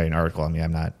 don't write an article on me.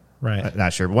 I'm not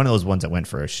not sure. One of those ones that went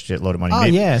for a shitload of money. Oh,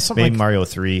 maybe like, Mario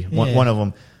 3. One of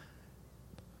them.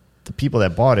 The people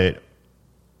that bought it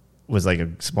was like a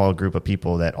small group of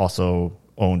people that also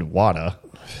owned WADA.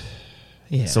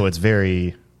 Yeah. So it's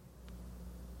very,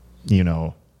 you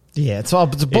know. Yeah, it's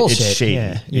bullshit. It's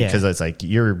shady because it's like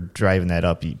you're driving that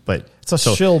up, but it's a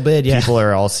shill bid. Yeah, people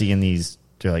are all seeing these.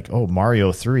 They're like, "Oh,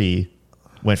 Mario 3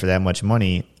 went for that much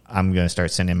money. I'm going to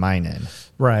start sending mine in."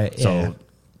 Right. So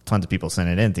tons of people send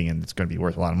it in, thinking it's going to be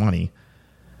worth a lot of money.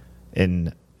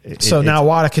 And now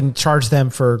WADA can charge them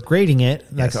for grading it.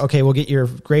 Like, okay, we'll get your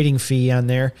grading fee on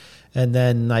there. And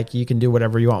then, like, you can do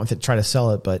whatever you want with it, try to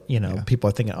sell it. But, you know, people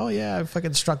are thinking, oh, yeah, I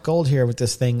fucking struck gold here with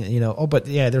this thing. You know, but,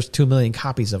 yeah, there's 2 million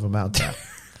copies of them out there.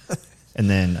 And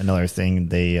then another thing,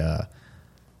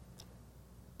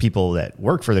 people that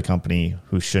work for the company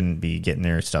who shouldn't be getting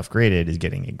their stuff graded is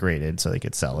getting it graded so they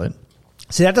could sell it.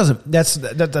 See, that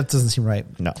doesn't seem right.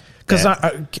 No. Because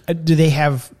do they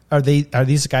have, are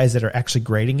these guys that are actually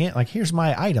grading it? Like, here's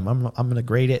my item. I'm going to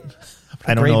grade it.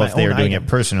 I don't know if they were doing it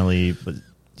personally, but.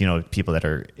 You know, people that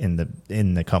are in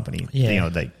the company, you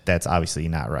know, that's obviously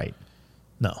not right.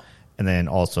 No. And then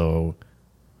also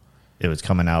it was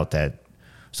coming out that,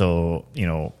 so, you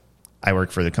know, I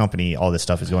work for the company. All this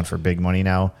stuff is going for big money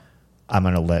now. I'm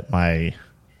going to let my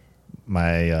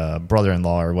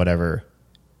brother-in-law or whatever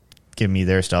give me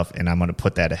their stuff, and I'm going to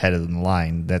put that ahead of the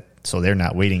line so they're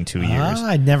not waiting 2 years.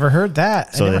 I never heard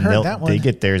that. So then they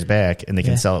get theirs back, and they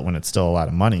can sell it when it's still a lot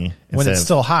of money. When it's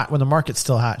still hot, when the market's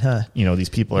still hot, huh? You know, these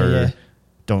people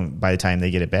by the time they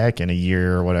get it back in a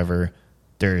year or whatever,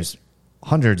 there's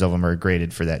hundreds of them are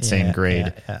graded for that same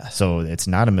grade. Yeah. So it's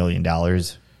not $1 million.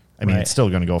 I mean, it's still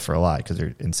going to go for a lot because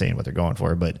they're insane what they're going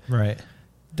for, but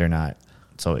they're not.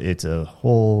 So it's a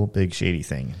whole big shady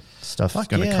thing. Stuff is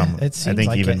going to come. I think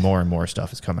like even more and more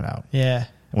stuff is coming out. Yeah.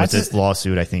 And with this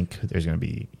lawsuit, I think there's going to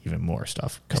be even more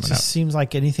stuff coming out. It just seems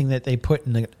like anything that they put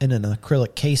in an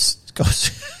acrylic case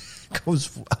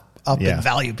goes up in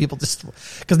value. People just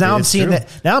because now I'm seeing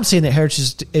that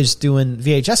Heritage is doing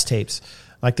VHS tapes.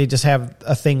 Like they just have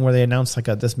a thing where they announce like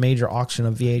this major auction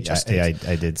of VHS tapes.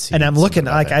 I did see. And I'm looking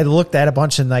like I looked at a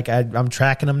bunch and like I'm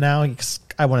tracking them now because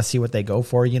I want to see what they go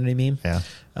for. You know what I mean?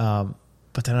 Yeah.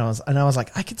 But then I was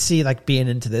like, I could see like being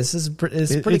into this is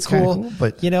pretty cool,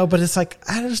 but you know, but it's like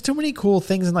there's too many cool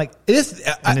things and like this.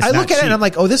 I look at it and I'm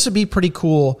like, oh, this would be pretty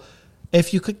cool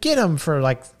if you could get them for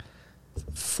like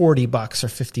 $40 or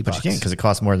 $50. But you can't because it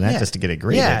costs more than that just to get it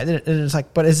graded. Yeah, and it's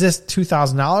like, but is this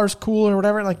 $2,000 cool or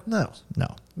whatever? Like, no,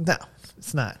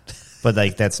 it's not. But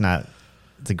like that's not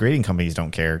the grading companies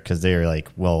don't care because they're like,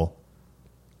 well,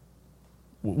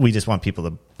 we just want people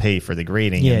to pay for the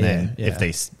grading, and then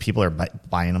if people are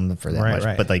buying them for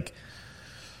that much,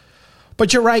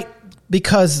 but you're right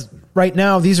because right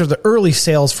now these are the early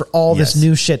sales for all this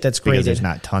new shit that's graded. There's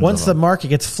not tons. Once the market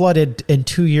gets flooded in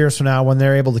 2 years from now, when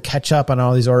they're able to catch up on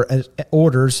all these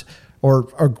orders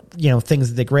or you know things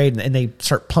that they grade and they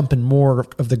start pumping more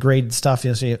of the graded stuff,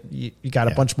 you know, so you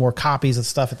got a bunch more copies of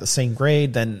stuff at the same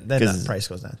grade, then the price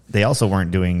goes down. They also weren't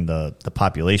doing the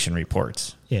population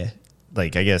reports. Yeah.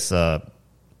 Like I guess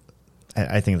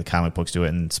I think the comic books do it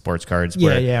in sports cards.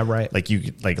 Right. Like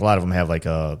like a lot of them have like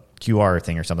a QR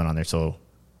thing or something on there, so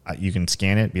you can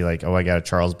scan it, be like, oh, I got a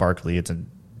Charles Barkley. It's a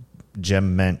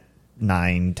Gem Mint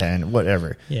 9, 10,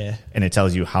 whatever. Yeah, and it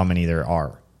tells you how many there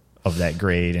are of that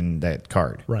grade and that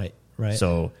card. Right.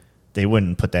 So they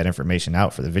wouldn't put that information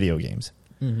out for the video games.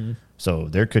 Mm-hmm. So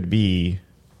there could be,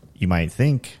 you might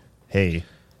think, hey,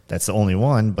 that's the only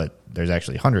one, but there's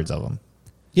actually hundreds of them.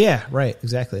 Yeah, right,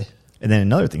 exactly. And then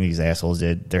another thing these assholes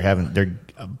did, the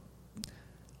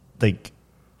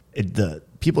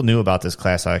people knew about this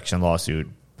class action lawsuit,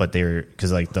 but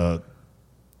because like the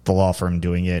law firm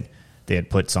doing it, they had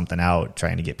put something out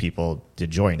trying to get people to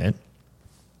join it.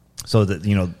 So that,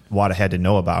 WATA had to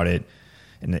know about it,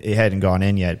 and it hadn't gone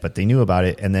in yet, but they knew about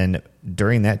it. And then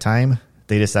during that time,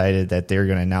 they decided that they were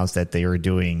going to announce that they were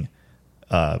doing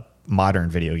modern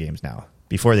video games now.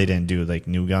 Before they didn't do like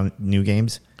new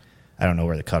games. I don't know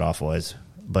where the cutoff was,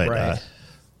 but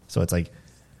so it's like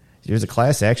there's a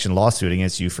class action lawsuit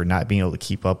against you for not being able to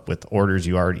keep up with orders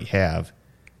you already have,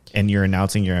 and you're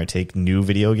announcing you're going to take new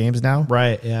video games now.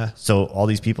 Right. Yeah. So all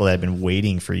these people that have been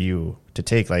waiting for you to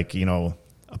take, like, a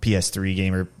PS3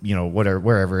 game or whatever,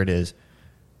 wherever it is,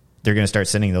 they're going to start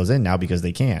sending those in now because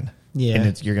they can. Yeah.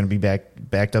 And you're going to be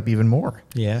backed up even more.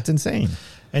 Yeah. It's insane.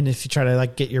 And if you try to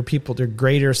like get your people, their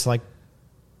graders, like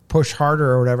push harder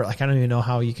or whatever, like I don't even know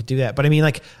how you could do that. But I mean,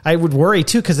 like I would worry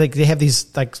too, because like they have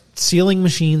these like sealing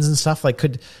machines and stuff. Like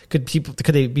could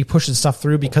they be pushing stuff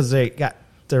through because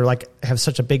they're like have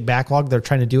such a big backlog? They're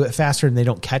trying to do it faster and they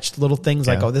don't catch little things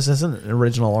like, oh, this isn't an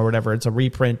original or whatever. It's a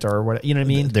reprint or what, you know what I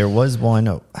mean? There was one.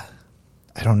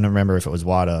 I don't remember if it was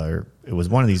WATA or it was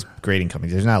one of these grading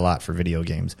companies. There's not a lot for video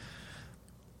games,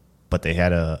 but they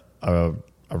had a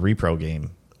repro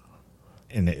game.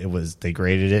 And they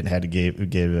graded it and had to give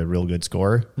it a real good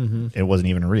score. Mm-hmm. It wasn't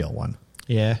even a real one.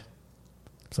 Yeah.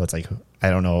 So it's like, I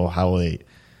don't know how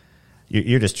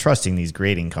you're just trusting these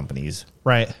grading companies.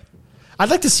 Right. I'd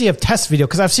like to see a test video,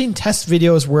 because I've seen test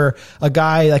videos where a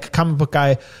guy, like a comic book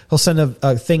guy, he'll send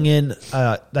a thing in,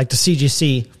 like the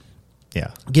CGC.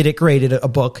 Yeah. Get it graded, a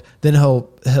book. Then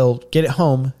he'll get it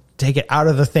home, take it out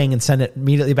of the thing and send it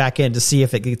immediately back in to see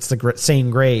if it gets the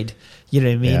same grade. You know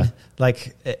what I mean? Yeah.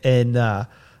 Like, and,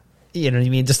 you know what I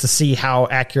mean? Just to see how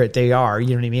accurate they are, you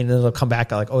know what I mean? And it'll come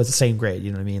back like, oh, it's the same grade.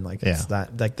 You know what I mean? Like, it's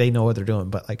not like they know what they're doing,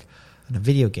 but like in a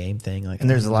video game thing, like, and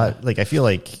there's a lot, like, I feel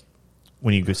like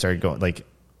when you start going, like,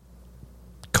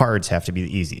 cards have to be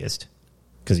the easiest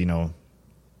because, you're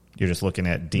just looking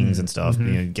at dings and stuff.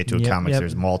 Mm-hmm. You get to a comics,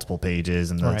 there's multiple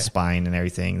pages and the spine and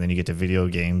everything. Then you get to video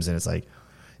games and it's like,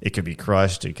 it could be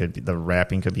crushed. It could be, the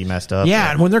wrapping could be messed up.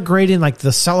 Yeah, and when they're grading like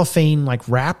the cellophane like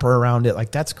wrapper around it, like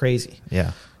that's crazy.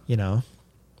 Yeah,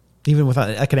 even with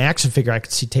like an action figure, I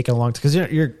could see taking a long time because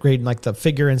you're grading like the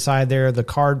figure inside there, the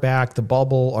card back, the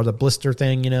bubble or the blister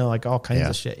thing. Like all kinds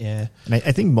of shit. Yeah, and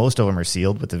I think most of them are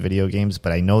sealed with the video games,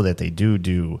 but I know that they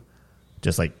do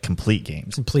just like complete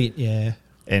games. Complete, yeah.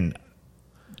 And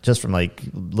just from like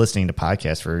listening to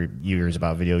podcasts for years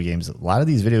about video games, a lot of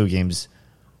these video games,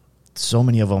 so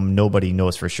many of them, nobody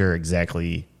knows for sure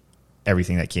exactly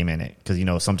everything that came in it.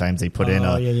 Because, sometimes they put in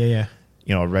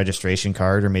a registration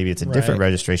card, or maybe it's a different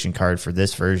registration card for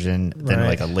this version than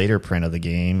like a later print of the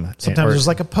game. Sometimes there's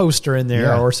like a poster in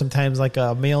there, or sometimes like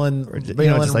a mail-in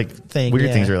just like thing.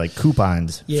 Weird things are like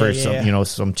coupons for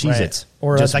some Cheez-Its.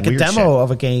 Or just like a demo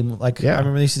of a game. Like I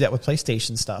remember they used to do that with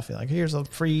PlayStation stuff. You're like, here's a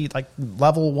free like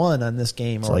level 1 on this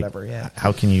game or whatever. Yeah.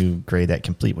 How can you grade that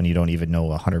complete when you don't even know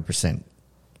 100%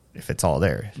 if it's all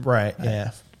there? Right.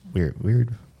 Yeah.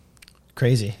 Weird.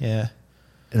 Crazy. Yeah.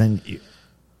 And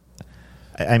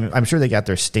then I'm sure they got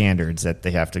their standards that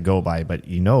they have to go by, but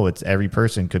it's every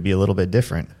person could be a little bit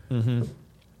different. Mm-hmm.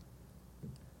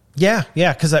 Yeah.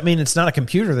 Because I mean, it's not a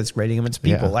computer that's grading them; it's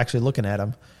people actually looking at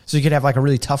them. So you could have like a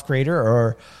really tough grader,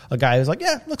 or a guy who's like,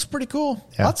 "Yeah, looks pretty cool.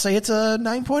 Yeah. I'd say it's a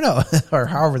 9.0 or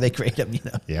however they grade them."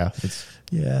 Yeah.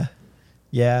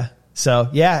 Yeah. So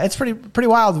it's pretty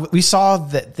wild. We saw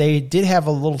that they did have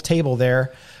a little table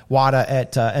there, WATA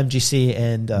at MGC,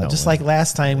 and like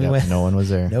last time we went, no one was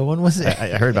there. No one was there.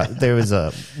 I heard about there was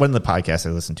one of the podcasts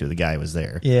I listened to. The guy was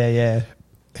there. Yeah.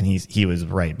 And he was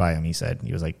right by him. He said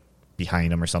he was like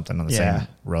behind him or something on the same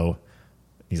row.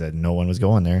 He said no one was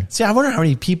going there. See, I wonder how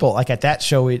many people like at that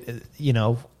show,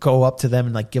 go up to them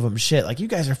and like give them shit. Like, you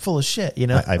guys are full of shit.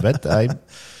 I bet.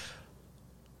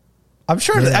 I'm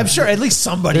sure at least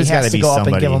somebody has to go up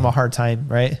and give them a hard time,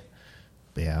 right?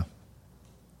 Yeah.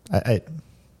 I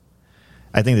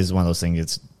think this is one of those things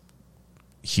that's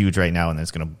huge right now, and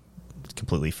it's going to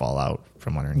completely fall out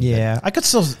from underneath. Yeah. I could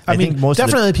still, I mean,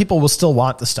 definitely people will still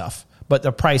want the stuff, but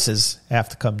the prices have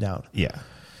to come down. Yeah.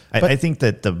 I think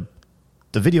that the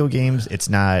video games, it's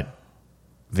not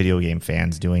video game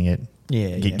fans doing it.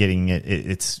 Getting it.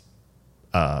 It's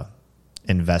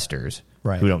investors.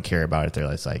 Right. Who don't care about it. They're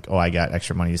like, oh, I got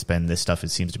extra money to spend. This stuff,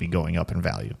 it seems to be going up in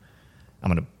value.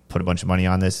 I'm going to put a bunch of money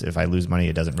on this. If I lose money,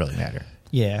 it doesn't really matter.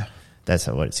 Yeah. That's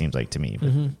what it seems like to me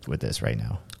with this right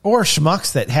now. Or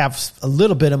schmucks that have a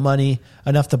little bit of money,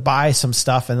 enough to buy some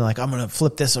stuff, and they're like, I'm going to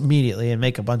flip this immediately and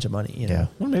make a bunch of money. Yeah.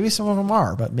 Well, maybe some of them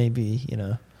are, but maybe,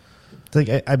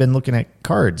 Like I've been looking at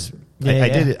cards.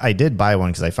 I did buy one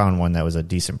because I found one that was a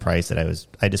decent price that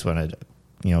I just wanted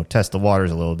to, test the waters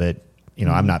a little bit.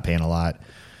 I'm not paying a lot.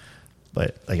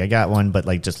 But like I got one, but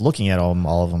like just looking at all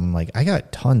of them, like I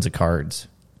got tons of cards,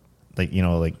 like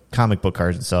like comic book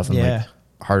cards and stuff. And like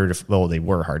harder to they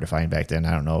were hard to find back then.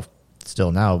 I don't know if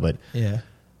still now, but I'm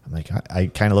like I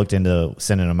kind of looked into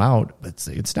sending them out, but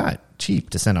it's not cheap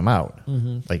to send them out.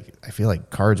 Mm-hmm. Like I feel like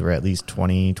cards were at least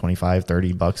 $20, $25,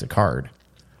 $30 a card.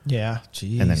 Yeah,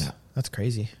 geez, and then that's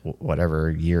crazy.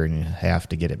 Whatever, year and a half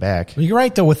to get it back. Well, you're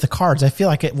right though with the cards. I feel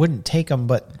like it wouldn't take them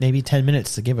but maybe 10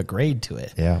 minutes to give a grade to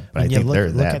it. Yeah, but I think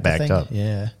they're that backed up.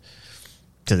 Yeah,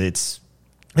 because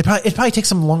it probably takes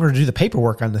them longer to do the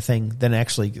paperwork on the thing than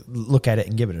actually look at it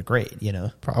and give it a grade.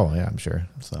 Probably, I'm sure.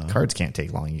 So cards can't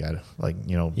take long. You gotta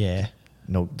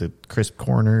no the crisp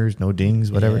corners, no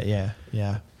dings, whatever.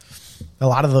 Yeah. A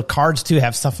lot of the cards too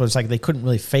have stuff where it's like they couldn't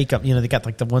really fake them. They got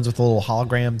like the ones with the little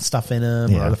hologram stuff in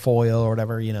them or the foil or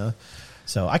whatever.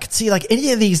 So I could see like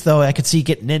any of these though. I could see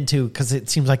getting into because it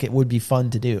seems like it would be fun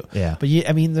to do. Yeah. But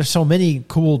there's so many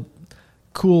cool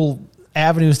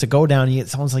avenues to go down. It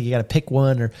sounds like you got to pick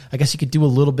one, or I guess you could do a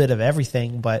little bit of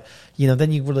everything. But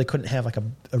then you really couldn't have like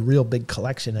a real big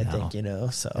collection. I think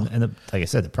So and like I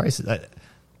said, the prices.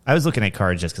 I was looking at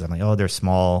cards just because I'm like, oh, they're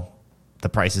small. The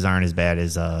prices aren't as bad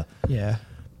as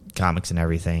comics and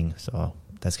everything. So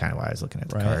that's kind of why I was looking at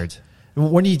the cards.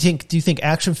 When do you think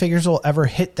action figures will ever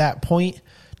hit that point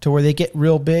to where they get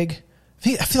real big?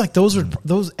 I feel like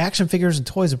those action figures and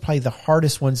toys are probably the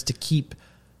hardest ones to keep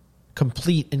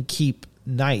complete and keep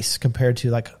nice compared to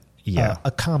like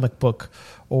a comic book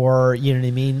or you know what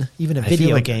I mean, even a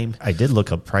video game. I did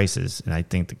look up prices, and I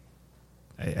think the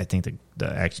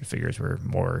action figures were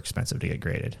more expensive to get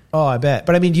graded. Oh, I bet.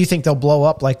 But I mean, do you think they'll blow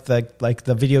up like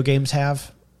the video games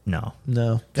have? No.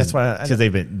 That's why because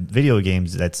they've been video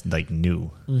games. That's like new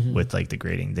with like the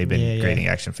grading. They've been grading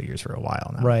action figures for a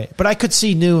while now, right? But I could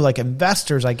see new like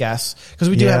investors, I guess, because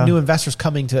we do have new investors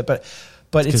coming to it.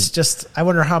 But it's just I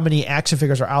wonder how many action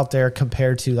figures are out there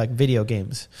compared to like video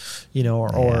games,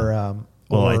 Well,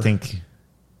 I think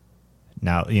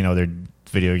now their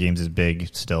video games is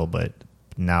big still, but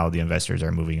now the investors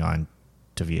are moving on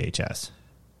to VHS.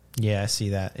 Yeah, I see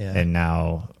that. Yeah, and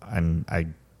now I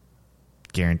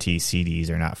guarantee CDs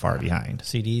are not far behind.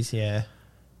 CDs, yeah.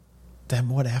 Then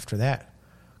what after that?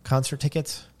 Concert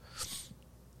tickets?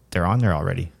 They're on there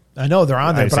already. I know they're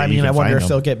on there, but I wonder if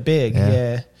they'll get big.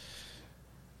 Yeah.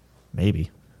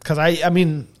 Maybe. Because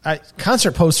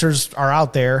concert posters are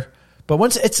out there, but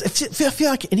once I feel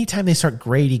like anytime they start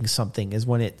grading something is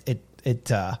when it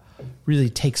really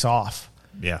takes off.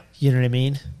 Yeah. You know what I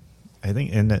mean? I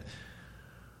think,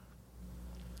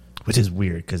 which is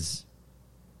weird because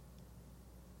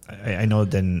I know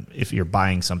then if you're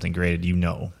buying something graded, you're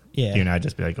not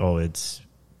just be like, oh, it's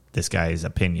this guy's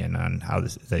opinion on how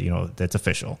that's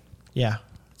official. Yeah.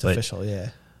 It's official. Yeah.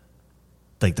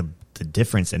 Like the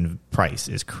difference in price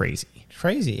is crazy.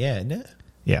 Crazy. Yeah. Isn't it?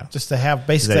 Yeah. Just to have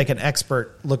basically like an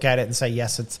expert look at it and say,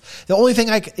 yes, it's the only thing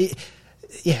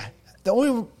the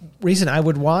only reason I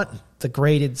would want the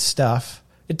graded stuff,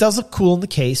 it does look cool in the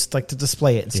case, like to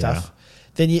display it and stuff.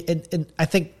 Then and I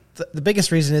think the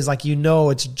biggest reason is like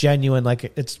it's genuine, like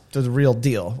it's the real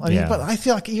deal. I mean, but I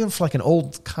feel like even for like an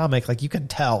old comic, like you can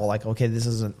tell, like okay, this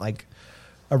isn't like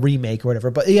a remake or whatever.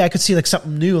 But I could see like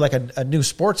something new, like a new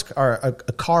sports or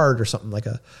a card or something like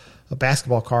a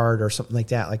basketball card or something like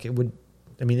that. Like it would.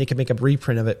 I mean, they could make a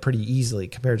reprint of it pretty easily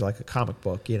compared to like a comic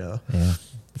book, Yeah.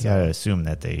 You gotta assume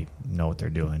that they know what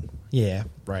they're doing. Yeah,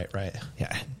 right.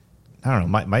 Yeah, I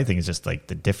don't know. My thing is just like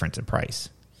the difference in price.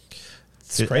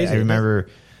 It's crazy. I remember,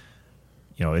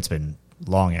 it's been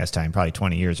long ass time, probably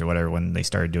 20 years or whatever, when they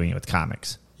started doing it with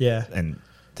comics. Yeah, and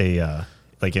they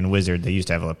like in Wizard, they used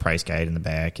to have a price guide in the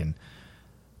back, and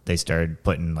they started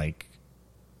putting like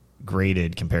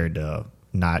graded compared to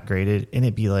not graded, and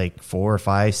it'd be like 4 or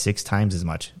 5, 6 times as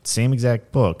much. Same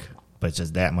exact book, but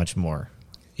just that much more.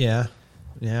 Yeah.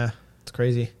 It's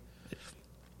crazy.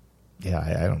 Yeah,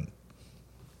 I don't.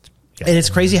 Yeah. And it's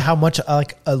crazy how much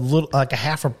like a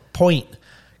half a point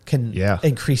can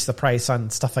increase the price on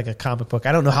stuff like a comic book.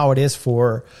 I don't know how it is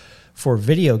for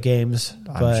video games.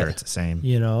 I'm sure it's the same.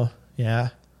 Yeah.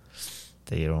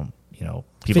 They don't.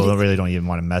 People don't even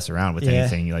want to mess around with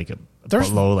anything like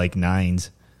below like 9s.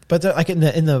 But like in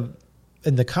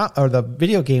the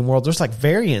video game world, there's like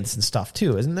variants and stuff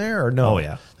too, isn't there? Or no? Oh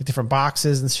yeah, like different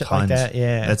boxes and shit like that.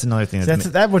 Yeah, that's another thing.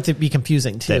 That would be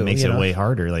confusing too. That makes it way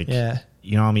harder. Like,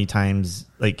 you know how many times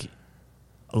like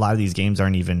a lot of these games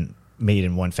aren't even made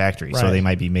in one factory, so they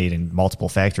might be made in multiple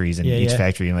factories, and each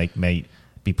factory like might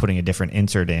be putting a different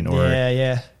insert in, or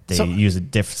they use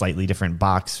a slightly different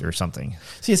box or something.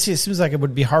 See, it seems like it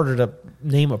would be harder to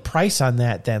name a price on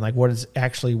that than like what it's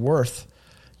actually worth.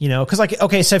 You know, because like,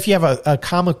 okay, so if you have a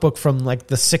comic book from like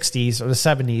the 60s or the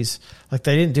 70s, like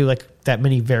they didn't do like that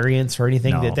many variants or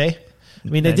anything, did they? I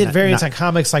mean, they did variants on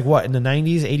comics like what, in the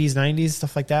 90s, 80s, 90s,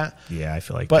 stuff like that? Yeah, I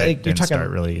feel like but that didn't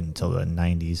start really until the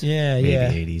 90s. Yeah,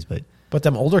 maybe 80s, but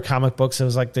them older comic books, it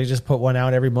was like they just put one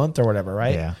out every month or whatever,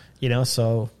 right? Yeah. You know,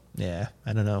 so yeah,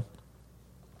 I don't know.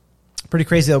 Pretty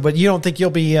crazy though, but you don't think you'll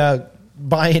be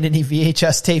buying any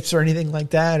VHS tapes or anything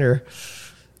like that, or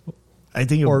I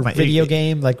think video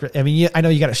game? Like, I mean, I know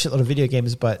you got a shitload of video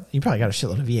games, but you probably got a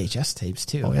shitload of VHS tapes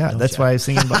too. Oh yeah, that's why I was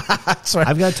thinking about.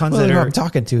 I've got tons that I'm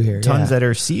talking to here. Tons that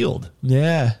are sealed.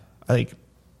 Yeah, like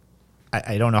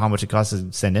I don't know how much it costs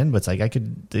to send in, but it's like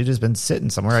they've just been sitting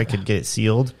somewhere. I could get it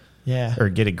sealed, or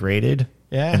get it graded,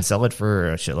 and sell it for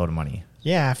a shitload of money.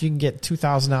 Yeah, if you can get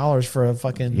 $2,000 for a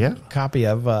fucking copy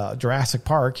of Jurassic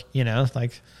Park, you know,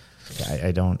 like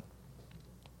I don't.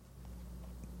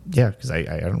 Yeah, because I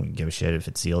don't give a shit if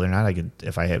it's sealed or not. I could,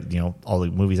 if I have, all the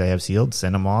movies I have sealed,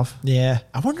 send them off. Yeah,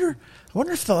 I wonder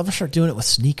if they'll ever start doing it with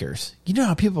sneakers. You know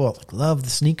how people love the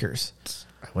sneakers.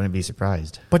 I wouldn't be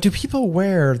surprised. But do people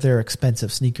wear their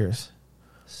expensive sneakers?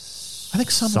 I think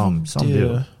some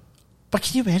do. But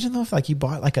can you imagine though if like you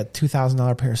bought like a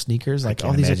 $2,000 pair of sneakers, like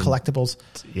all these are collectibles,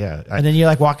 and then you're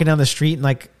like walking down the street and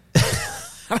like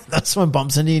I don't know, someone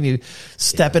bumps into you and you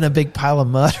step in a big pile of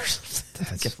mud or something.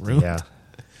 That's ruined.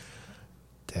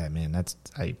 Yeah, man, that's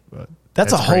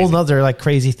a whole nother like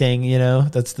crazy thing, you know.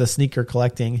 That's the sneaker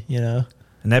collecting, you know.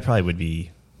 And that probably would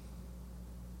be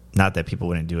not that people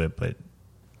wouldn't do it, but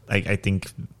I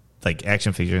think like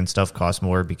action figure and stuff costs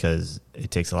more because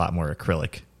it takes a lot more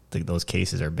acrylic. Those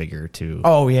cases are bigger too.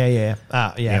 Oh yeah.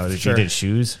 If you did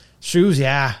shoes,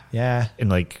 yeah. And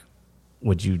like,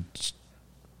 would you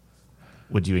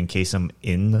encase them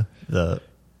in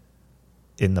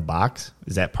the box?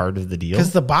 Is that part of the deal?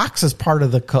 Because the box is part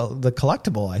of the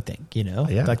collectible, I think, you know,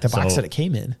 like the box that it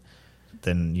came in.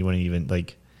 Then you wouldn't even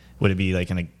like, would it be like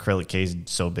an acrylic case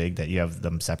so big that you have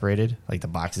them separated? Like the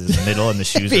box is in the middle and the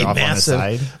shoes are off massive.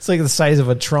 On the side? It's like the size of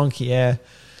a trunk. Yeah.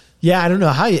 I don't know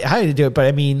how you do it, but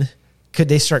I mean, could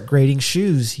they start grading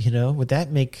shoes? You know, would that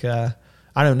make, I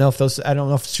don't know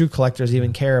if shoe collectors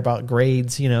even care about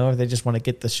grades, you know, or they just want to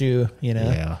get the shoe, you know?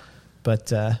 Yeah.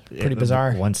 But pretty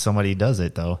bizarre. Once somebody does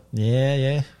it, though.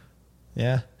 Yeah.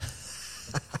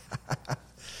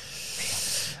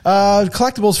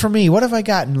 Collectibles for me. What have I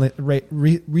gotten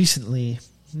recently?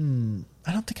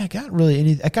 I don't think I got really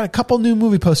any. I got a couple new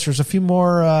movie posters, a few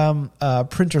more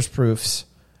printers proofs,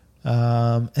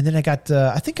 and then I got.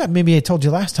 I think maybe I told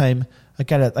you last time. I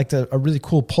got a really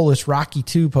cool Polish Rocky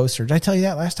 2 poster. Did I tell you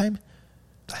that last time?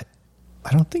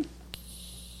 I don't think.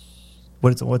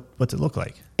 What's it look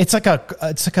like? It's like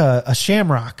a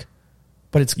shamrock,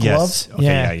 but it's gloves. Yes.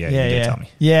 Okay, yeah. You did tell me.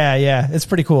 Yeah. It's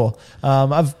pretty cool.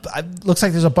 Looks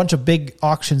like there's a bunch of big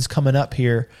auctions coming up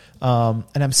here, and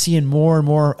I'm seeing more and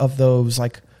more of those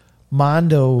like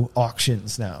Mondo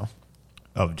auctions now.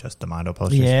 Of just the Mondo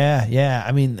posters? Yeah.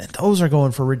 I mean, those are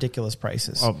going for ridiculous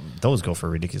prices. Oh, those go for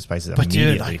ridiculous prices Dude,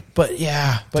 immediately. but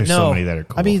there's no. so many that are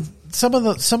cool. I mean, some of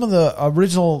the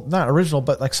original, not original,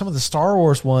 but like some of the Star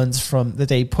Wars ones that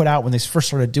they put out when they first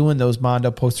started doing those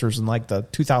Mondo posters in like the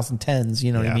 2010s,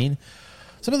 you know what I mean?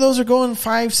 Some of those are going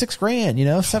 $5-6 grand, you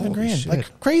know, $7,000, shit.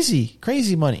 like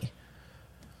crazy money.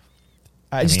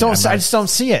 I just don't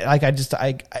see it. Like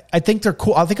I think they're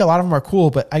cool. I think a lot of them are cool,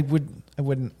 but I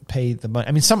wouldn't pay the money.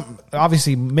 I mean,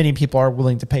 obviously many people are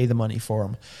willing to pay the money for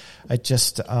them. I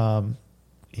just, I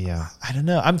don't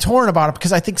know. I'm torn about it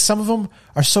because I think some of them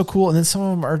are so cool, and then some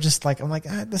of them are just like, I'm like,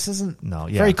 this isn't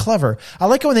very clever. I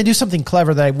like it when they do something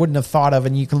clever that I wouldn't have thought of,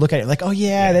 and you can look at it like, oh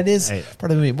yeah, that is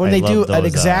part of the movie. When they do an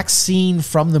exact scene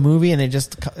from the movie, and they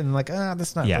just like,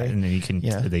 that's not right. And then you can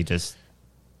they just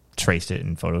traced it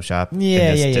in Photoshop.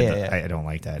 Yeah. I don't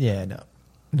like that. Yeah,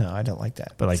 no, I don't like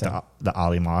that. But like the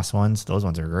Ollie Moss ones, those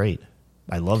ones are great.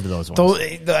 I loved those ones.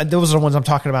 Those are the ones I'm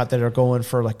talking about that are going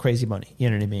for like crazy money. You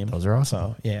know what I mean? Those are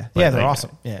awesome. So, they're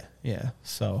awesome. Yeah.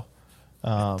 So,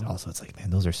 also, it's like, man,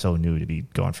 those are so new to be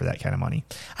going for that kind of money.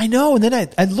 I know. And then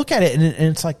I look at it and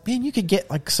it's like, man, you could get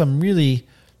like some really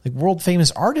like world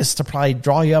famous artists to probably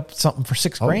draw you up something for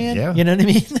 $6 grand. Yeah. You know what I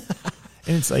mean?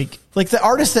 And it's like the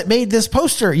artist that made this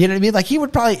poster. You know what I mean? Like he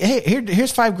would probably, hey,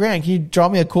 here's $5 grand. Can you draw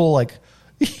me a cool like?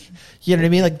 You know what I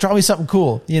mean? Like draw me something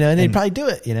cool, you know, and they'd probably do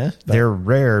it, you know. They're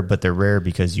rare, but they're rare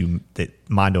because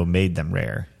Mondo made them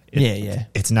rare.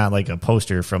 It's not like a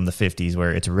poster from the 50s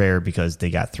where it's rare because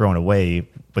they got thrown away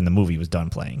when the movie was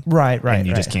done playing. Right. And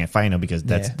you just can't find them because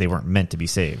they weren't meant to be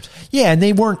saved. Yeah, and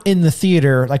they weren't in the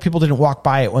theater. Like people didn't walk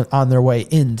by it on their way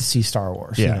in to see Star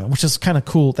Wars, you know, which is kind of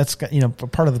cool. That's, you know,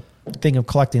 part of thing of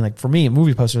collecting. Like for me,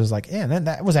 movie posters is like, yeah,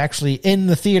 that was actually in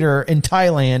the theater in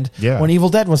Thailand when Evil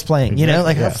Dead was playing. You know,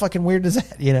 like how fucking weird is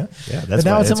that? You know, yeah, but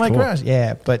now it's in my garage.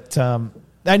 Yeah, but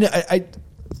I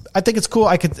think it's cool.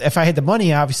 I could, if I had the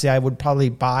money, obviously, I would probably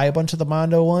buy a bunch of the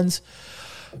Mondo ones.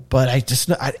 But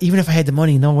even if I had the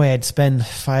money, no way I'd spend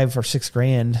 $5,000 or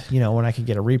 $6,000, you know, when I could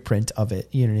get a reprint of it.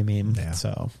 You know what I mean? Yeah.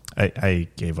 So I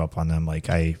gave up on them. Like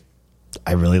I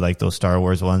really like those Star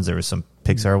Wars ones. There was some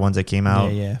Pixar ones that came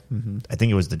out. Yeah. Mm-hmm. I think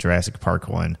it was the Jurassic Park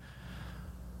one.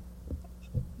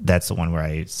 That's the one where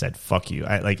I said, fuck you.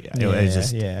 I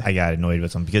got annoyed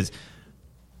with them because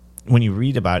when you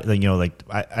read about it, like, you know, like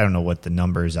I don't know what the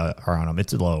numbers are on them.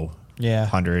 It's low. Yeah.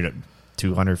 100,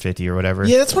 250 or whatever.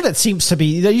 Yeah, that's what it seems to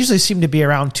be. They usually seem to be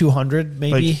around 200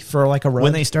 maybe for like a run.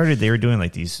 When they started, they were doing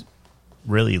like these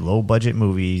really low budget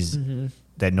movies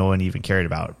that no one even cared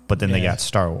about. But then they got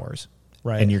Star Wars.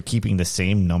 Right. And you're keeping the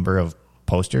same number of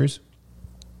posters.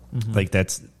 Mm-hmm. Like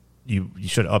that's, you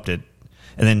should have upped it.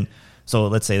 And then, so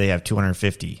let's say they have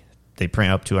 250. They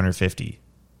print up 250.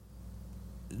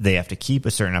 They have to keep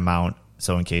a certain amount.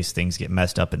 So in case things get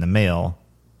messed up in the mail,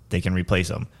 they can replace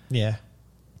them. Yeah.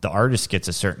 The artist gets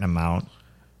a certain amount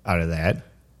out of that.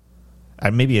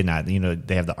 Maybe not. You know,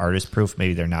 they have the artist proof.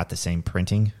 Maybe they're not the same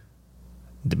printing.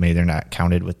 Maybe they're not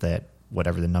counted with that,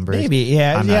 whatever the number is. Maybe,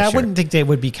 yeah. Yeah, I wouldn't think they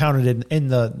would be counted in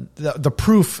the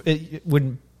proof. It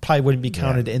probably wouldn't be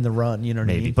counted in the run. You know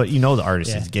what I mean? But you know the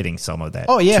artist is getting some of that.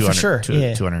 Oh, yeah, for sure.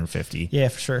 250. Yeah,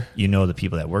 for sure. You know the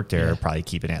people that work there are probably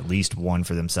keeping at least one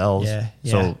for themselves. Yeah.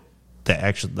 So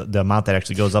the amount that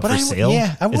actually goes up for sale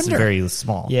is very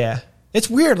small. Yeah. It's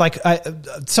weird. Like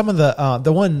some of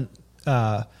the one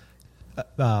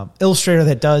illustrator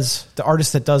that does, the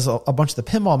artist that does a bunch of the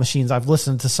pinball machines, I've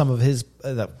listened to some of his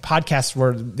the podcasts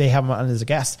where they have him on as a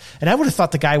guest, and I would have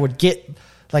thought the guy would get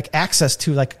like access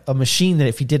to like a machine that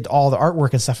if he did all the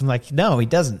artwork and stuff, and like no, he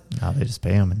doesn't. No, they just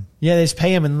pay him. They just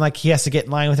pay him, and like he has to get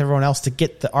in line with everyone else to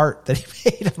get the art that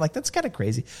he made. I'm like, that's kind of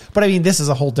crazy. But I mean, this is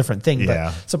a whole different thing.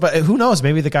 Yeah. But who knows?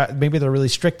 Maybe they're really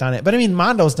strict on it. But I mean,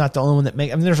 Mondo's not the only one that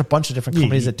make. I mean, there's a bunch of different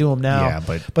companies that do them now. Yeah,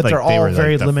 but like, they're all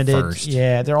very limited. First.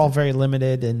 Yeah, they're all very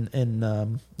limited. And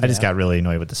I just got really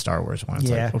annoyed with the Star Wars one. It's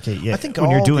like, okay, yeah. I think when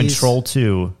you're doing Troll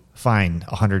 2. Fine,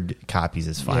 100 copies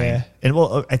is fine. Yeah. And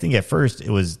well, I think at first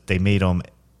it was they made them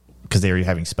because they were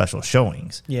having special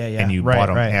showings. Yeah. And you bought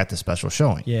them at the special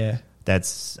showing. Yeah.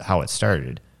 That's how it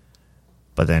started.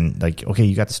 But then, like, okay,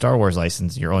 you got the Star Wars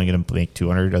license. You're only going to make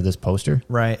 200 of this poster.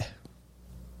 Right.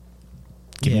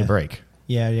 Give me a break.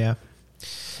 Yeah.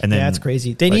 And then that's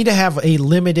crazy. They need to have a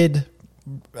limited,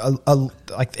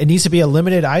 like it needs to be a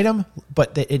limited item,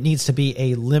 but it needs to be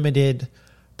a limited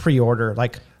pre-order,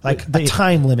 like a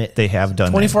time limit. They have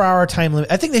done 24-hour time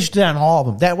limit. I think they should do that on all of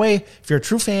them. That way, if you're a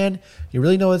true fan, you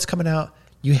really know what's coming out,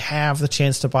 you have the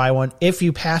chance to buy one. If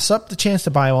you pass up the chance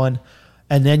to buy one,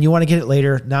 and then you want to get it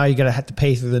later, now you're going to have to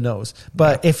pay through the nose.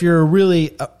 But if you're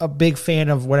really a big fan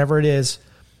of whatever it is,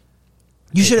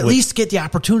 you should at least get the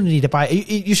opportunity to buy.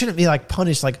 You shouldn't be like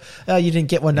punished, like you didn't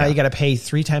get one. Now you got to pay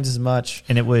 3 times as much,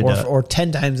 and it would or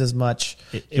 10 times as much.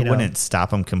 It wouldn't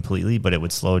stop them completely, but it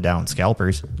would slow down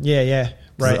scalpers. Yeah,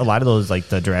 right. A lot of those, like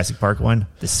the Jurassic Park one,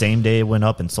 the same day it went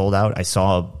up and sold out. I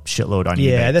saw a shitload on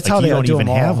eBay. Yeah, that's how they don't even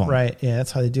have them. Right. Yeah,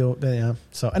 that's how they do it. Yeah.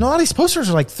 So, and a lot of these posters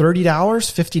are like $30,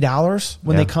 $50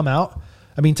 when they come out.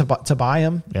 I mean, to buy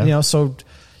them. Yeah. You know, so.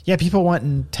 Yeah, people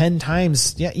wanting 10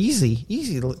 times. Yeah,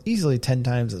 easily 10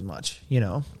 times as much. You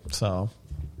know, so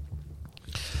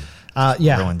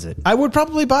ruins it. I would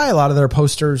probably buy a lot of their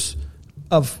posters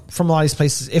from a lot of these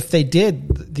places if they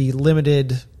did the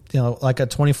limited, you know, like a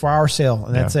 24-hour sale,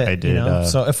 and that's it. I did. You know?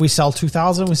 So if we sell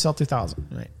 2,000, we sell 2,000.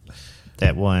 Right.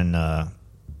 That one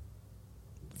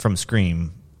from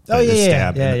Scream. Oh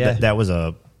yeah. That was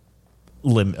a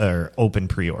open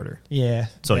pre-order. Yeah.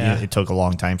 So it took a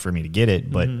long time for me to get it,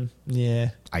 but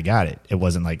I got it. It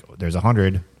wasn't like there's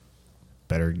 100.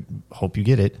 Better hope you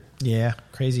get it. Yeah,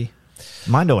 crazy.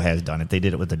 Mondo has done it. They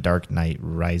did it with The Dark Knight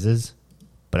Rises,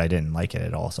 but I didn't like it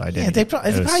at all. So I didn't. Yeah, they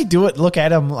probably do it. Look at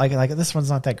them like this one's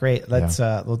not that great. Let's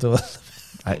we'll do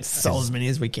it. Sell as many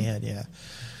as we can. Yeah.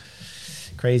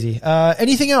 Crazy.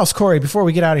 Anything else, Corey? Before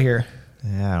we get out of here.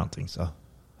 Yeah, I don't think so.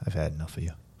 I've had enough of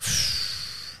you.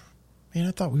 Man,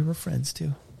 I thought we were friends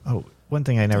too. Oh, one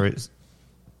thing I never,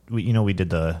 we did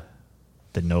the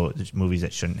movies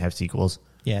that shouldn't have sequels.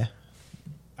 Yeah.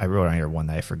 I wrote on here one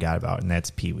that I forgot about, and that's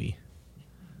Pee-wee.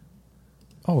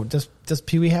 Oh, does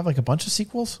Pee-wee have like a bunch of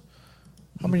sequels?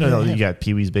 How many? No, you got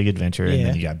Pee-wee's Big Adventure, and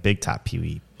then you got Big Top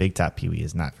Pee-wee. Big Top Pee-wee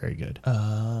is not very good.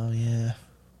 Oh, yeah.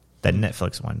 That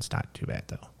Netflix one's not too bad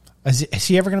though. Is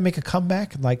he ever going to make a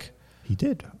comeback? Like He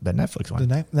did. That Netflix one.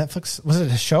 The Netflix, was it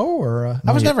a show or?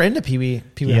 I was never into Pee Wee.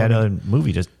 He had a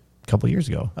movie just a couple years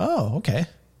ago. Oh, okay.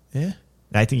 Yeah.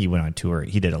 I think he went on tour.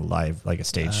 He did a live, like a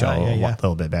stage show a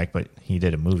little bit back, but he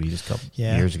did a movie just a couple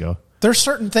years ago. There's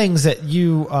certain things that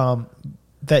you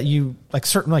like,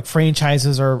 certain like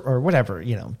franchises or whatever,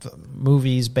 you know,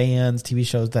 movies, bands, TV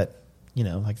shows that, you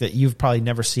know, like that you've probably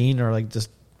never seen or like just,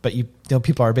 but you know,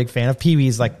 people are a big fan of. Pee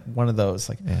Wee's like one of those.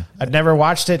 Like, I've never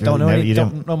watched it, really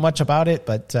don't know much about it,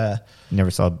 but you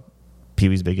never saw Pee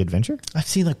Wee's Big Adventure? I've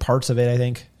seen like parts of it, I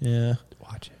think. Yeah.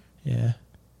 Watch it. Yeah.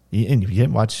 And you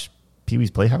didn't watch Pee Wee's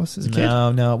Playhouse as a kid?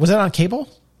 No. Was it on cable?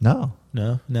 No,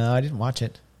 I didn't watch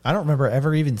it. I don't remember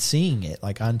ever even seeing it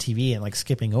like on TV and like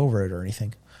skipping over it or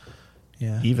anything.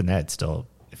 Yeah. Even that still,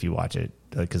 if you watch it,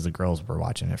 because the girls were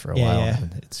watching it for a while,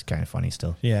 and it's kind of funny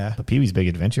still. Yeah. But Pee Wee's Big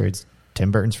Adventure, it's Tim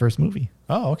Burton's first movie.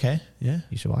 Oh, okay. Yeah.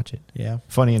 You should watch it. Yeah.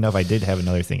 Funny enough, I did have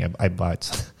another thing. I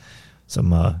bought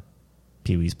some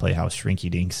Pee Wee's Playhouse Shrinky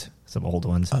Dinks, some old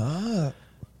ones.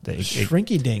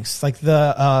 Shrinky Dinks, like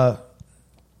the.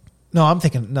 No, I'm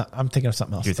thinking of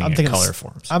something else. You're thinking of color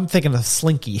forms. I'm thinking of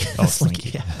Slinky. Oh,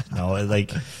 Slinky. No,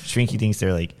 like Shrinky Dinks,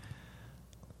 they're like,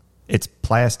 it's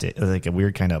plastic, like a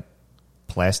weird kind of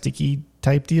plasticky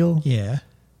type deal. Yeah.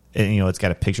 And, you know, it's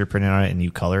got a picture printed on it, and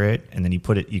you color it, and then you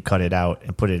cut it out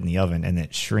and put it in the oven, and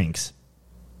it shrinks.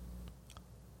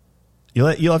 You'll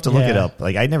have to look it up.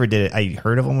 Like, I never did it. I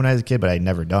heard of them when I was a kid, but I'd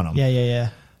never done them. Yeah.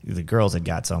 The girls had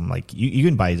got some, like, you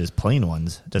can buy just plain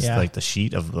ones, just like the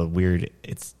sheet of the weird,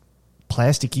 it's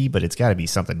plasticky, but it's got to be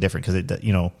something different because it,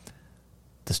 you know,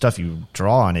 the stuff you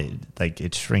draw on it, like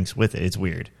it shrinks with it. It's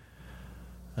weird.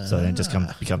 So then it just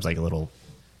becomes like a little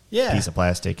piece of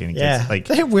plastic, and it gets like,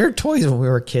 they had weird toys when we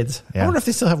were kids. I wonder if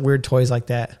they still have weird toys like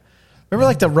that. Remember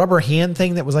like the rubber hand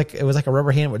thing that was like, it was like a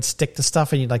rubber hand that would stick to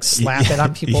stuff and you'd like slap it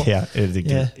on people.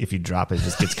 If you drop it, it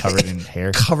just gets covered in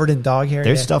hair, covered in dog hair.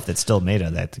 There's stuff that's still made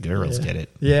of that. The girls get it.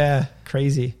 Yeah,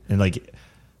 crazy. And like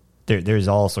there's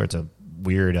all sorts of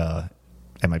weird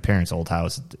at my parents' old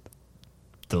house,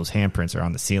 those handprints are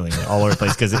on the ceiling all over the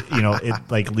place because it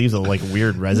like leaves a like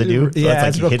weird residue. So it's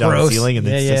like you hit on the ceiling and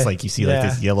it's just like you see like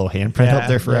this yellow handprint up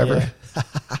there forever.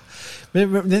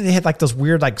 Then they had like those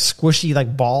weird like squishy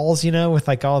like balls, you know, with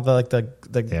like all the like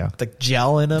the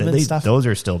gel in them and stuff. Those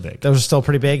are still big. Those are still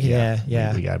pretty big.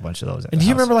 Yeah. We got a bunch of those. And do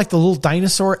you remember like the little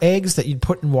dinosaur eggs that you'd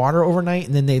put in water overnight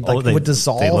and then they would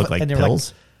dissolve? They look like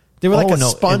pills. They were like a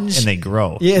sponge, and they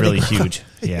grow really huge.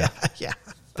 Yeah.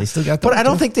 They still got them. But I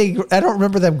don't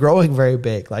remember them growing very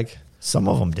big. Like some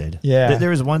of them did. Yeah. There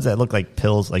was ones that looked like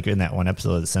pills, like in that one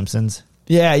episode of The Simpsons.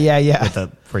 Yeah.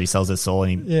 Where he sells his soul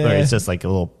and or it's just like a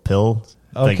little pill.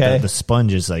 Okay. Like the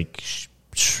sponge is like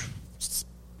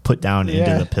put down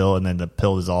into the pill, and then the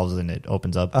pill dissolves and it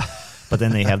opens up. But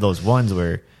then they have those ones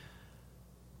where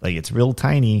like it's real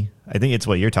tiny. I think it's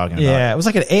what you're talking about. Yeah, it was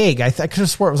like an egg. I could have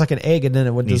swore it was like an egg, and then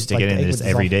it would just stick it in just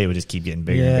every day. It would just keep getting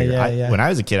bigger and bigger. When I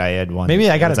was a kid, I had one. Maybe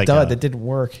I got a dud that didn't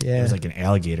work. Yeah, it was like an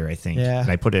alligator, I think. Yeah, and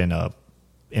I put it in a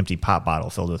empty pop bottle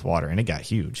filled with water, and it got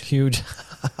huge.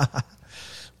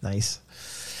 Nice.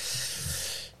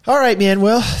 All right,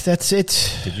 Manuel. That's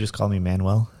it. Did you just call me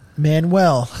Manuel?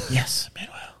 Manuel. Yes,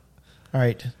 Manuel. All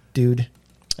right, dude.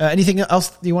 Anything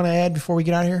else you want to add before we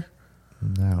get out of here?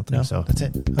 No, I don't think so. That's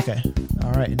it. Okay.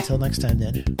 All right. Until next time,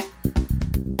 then.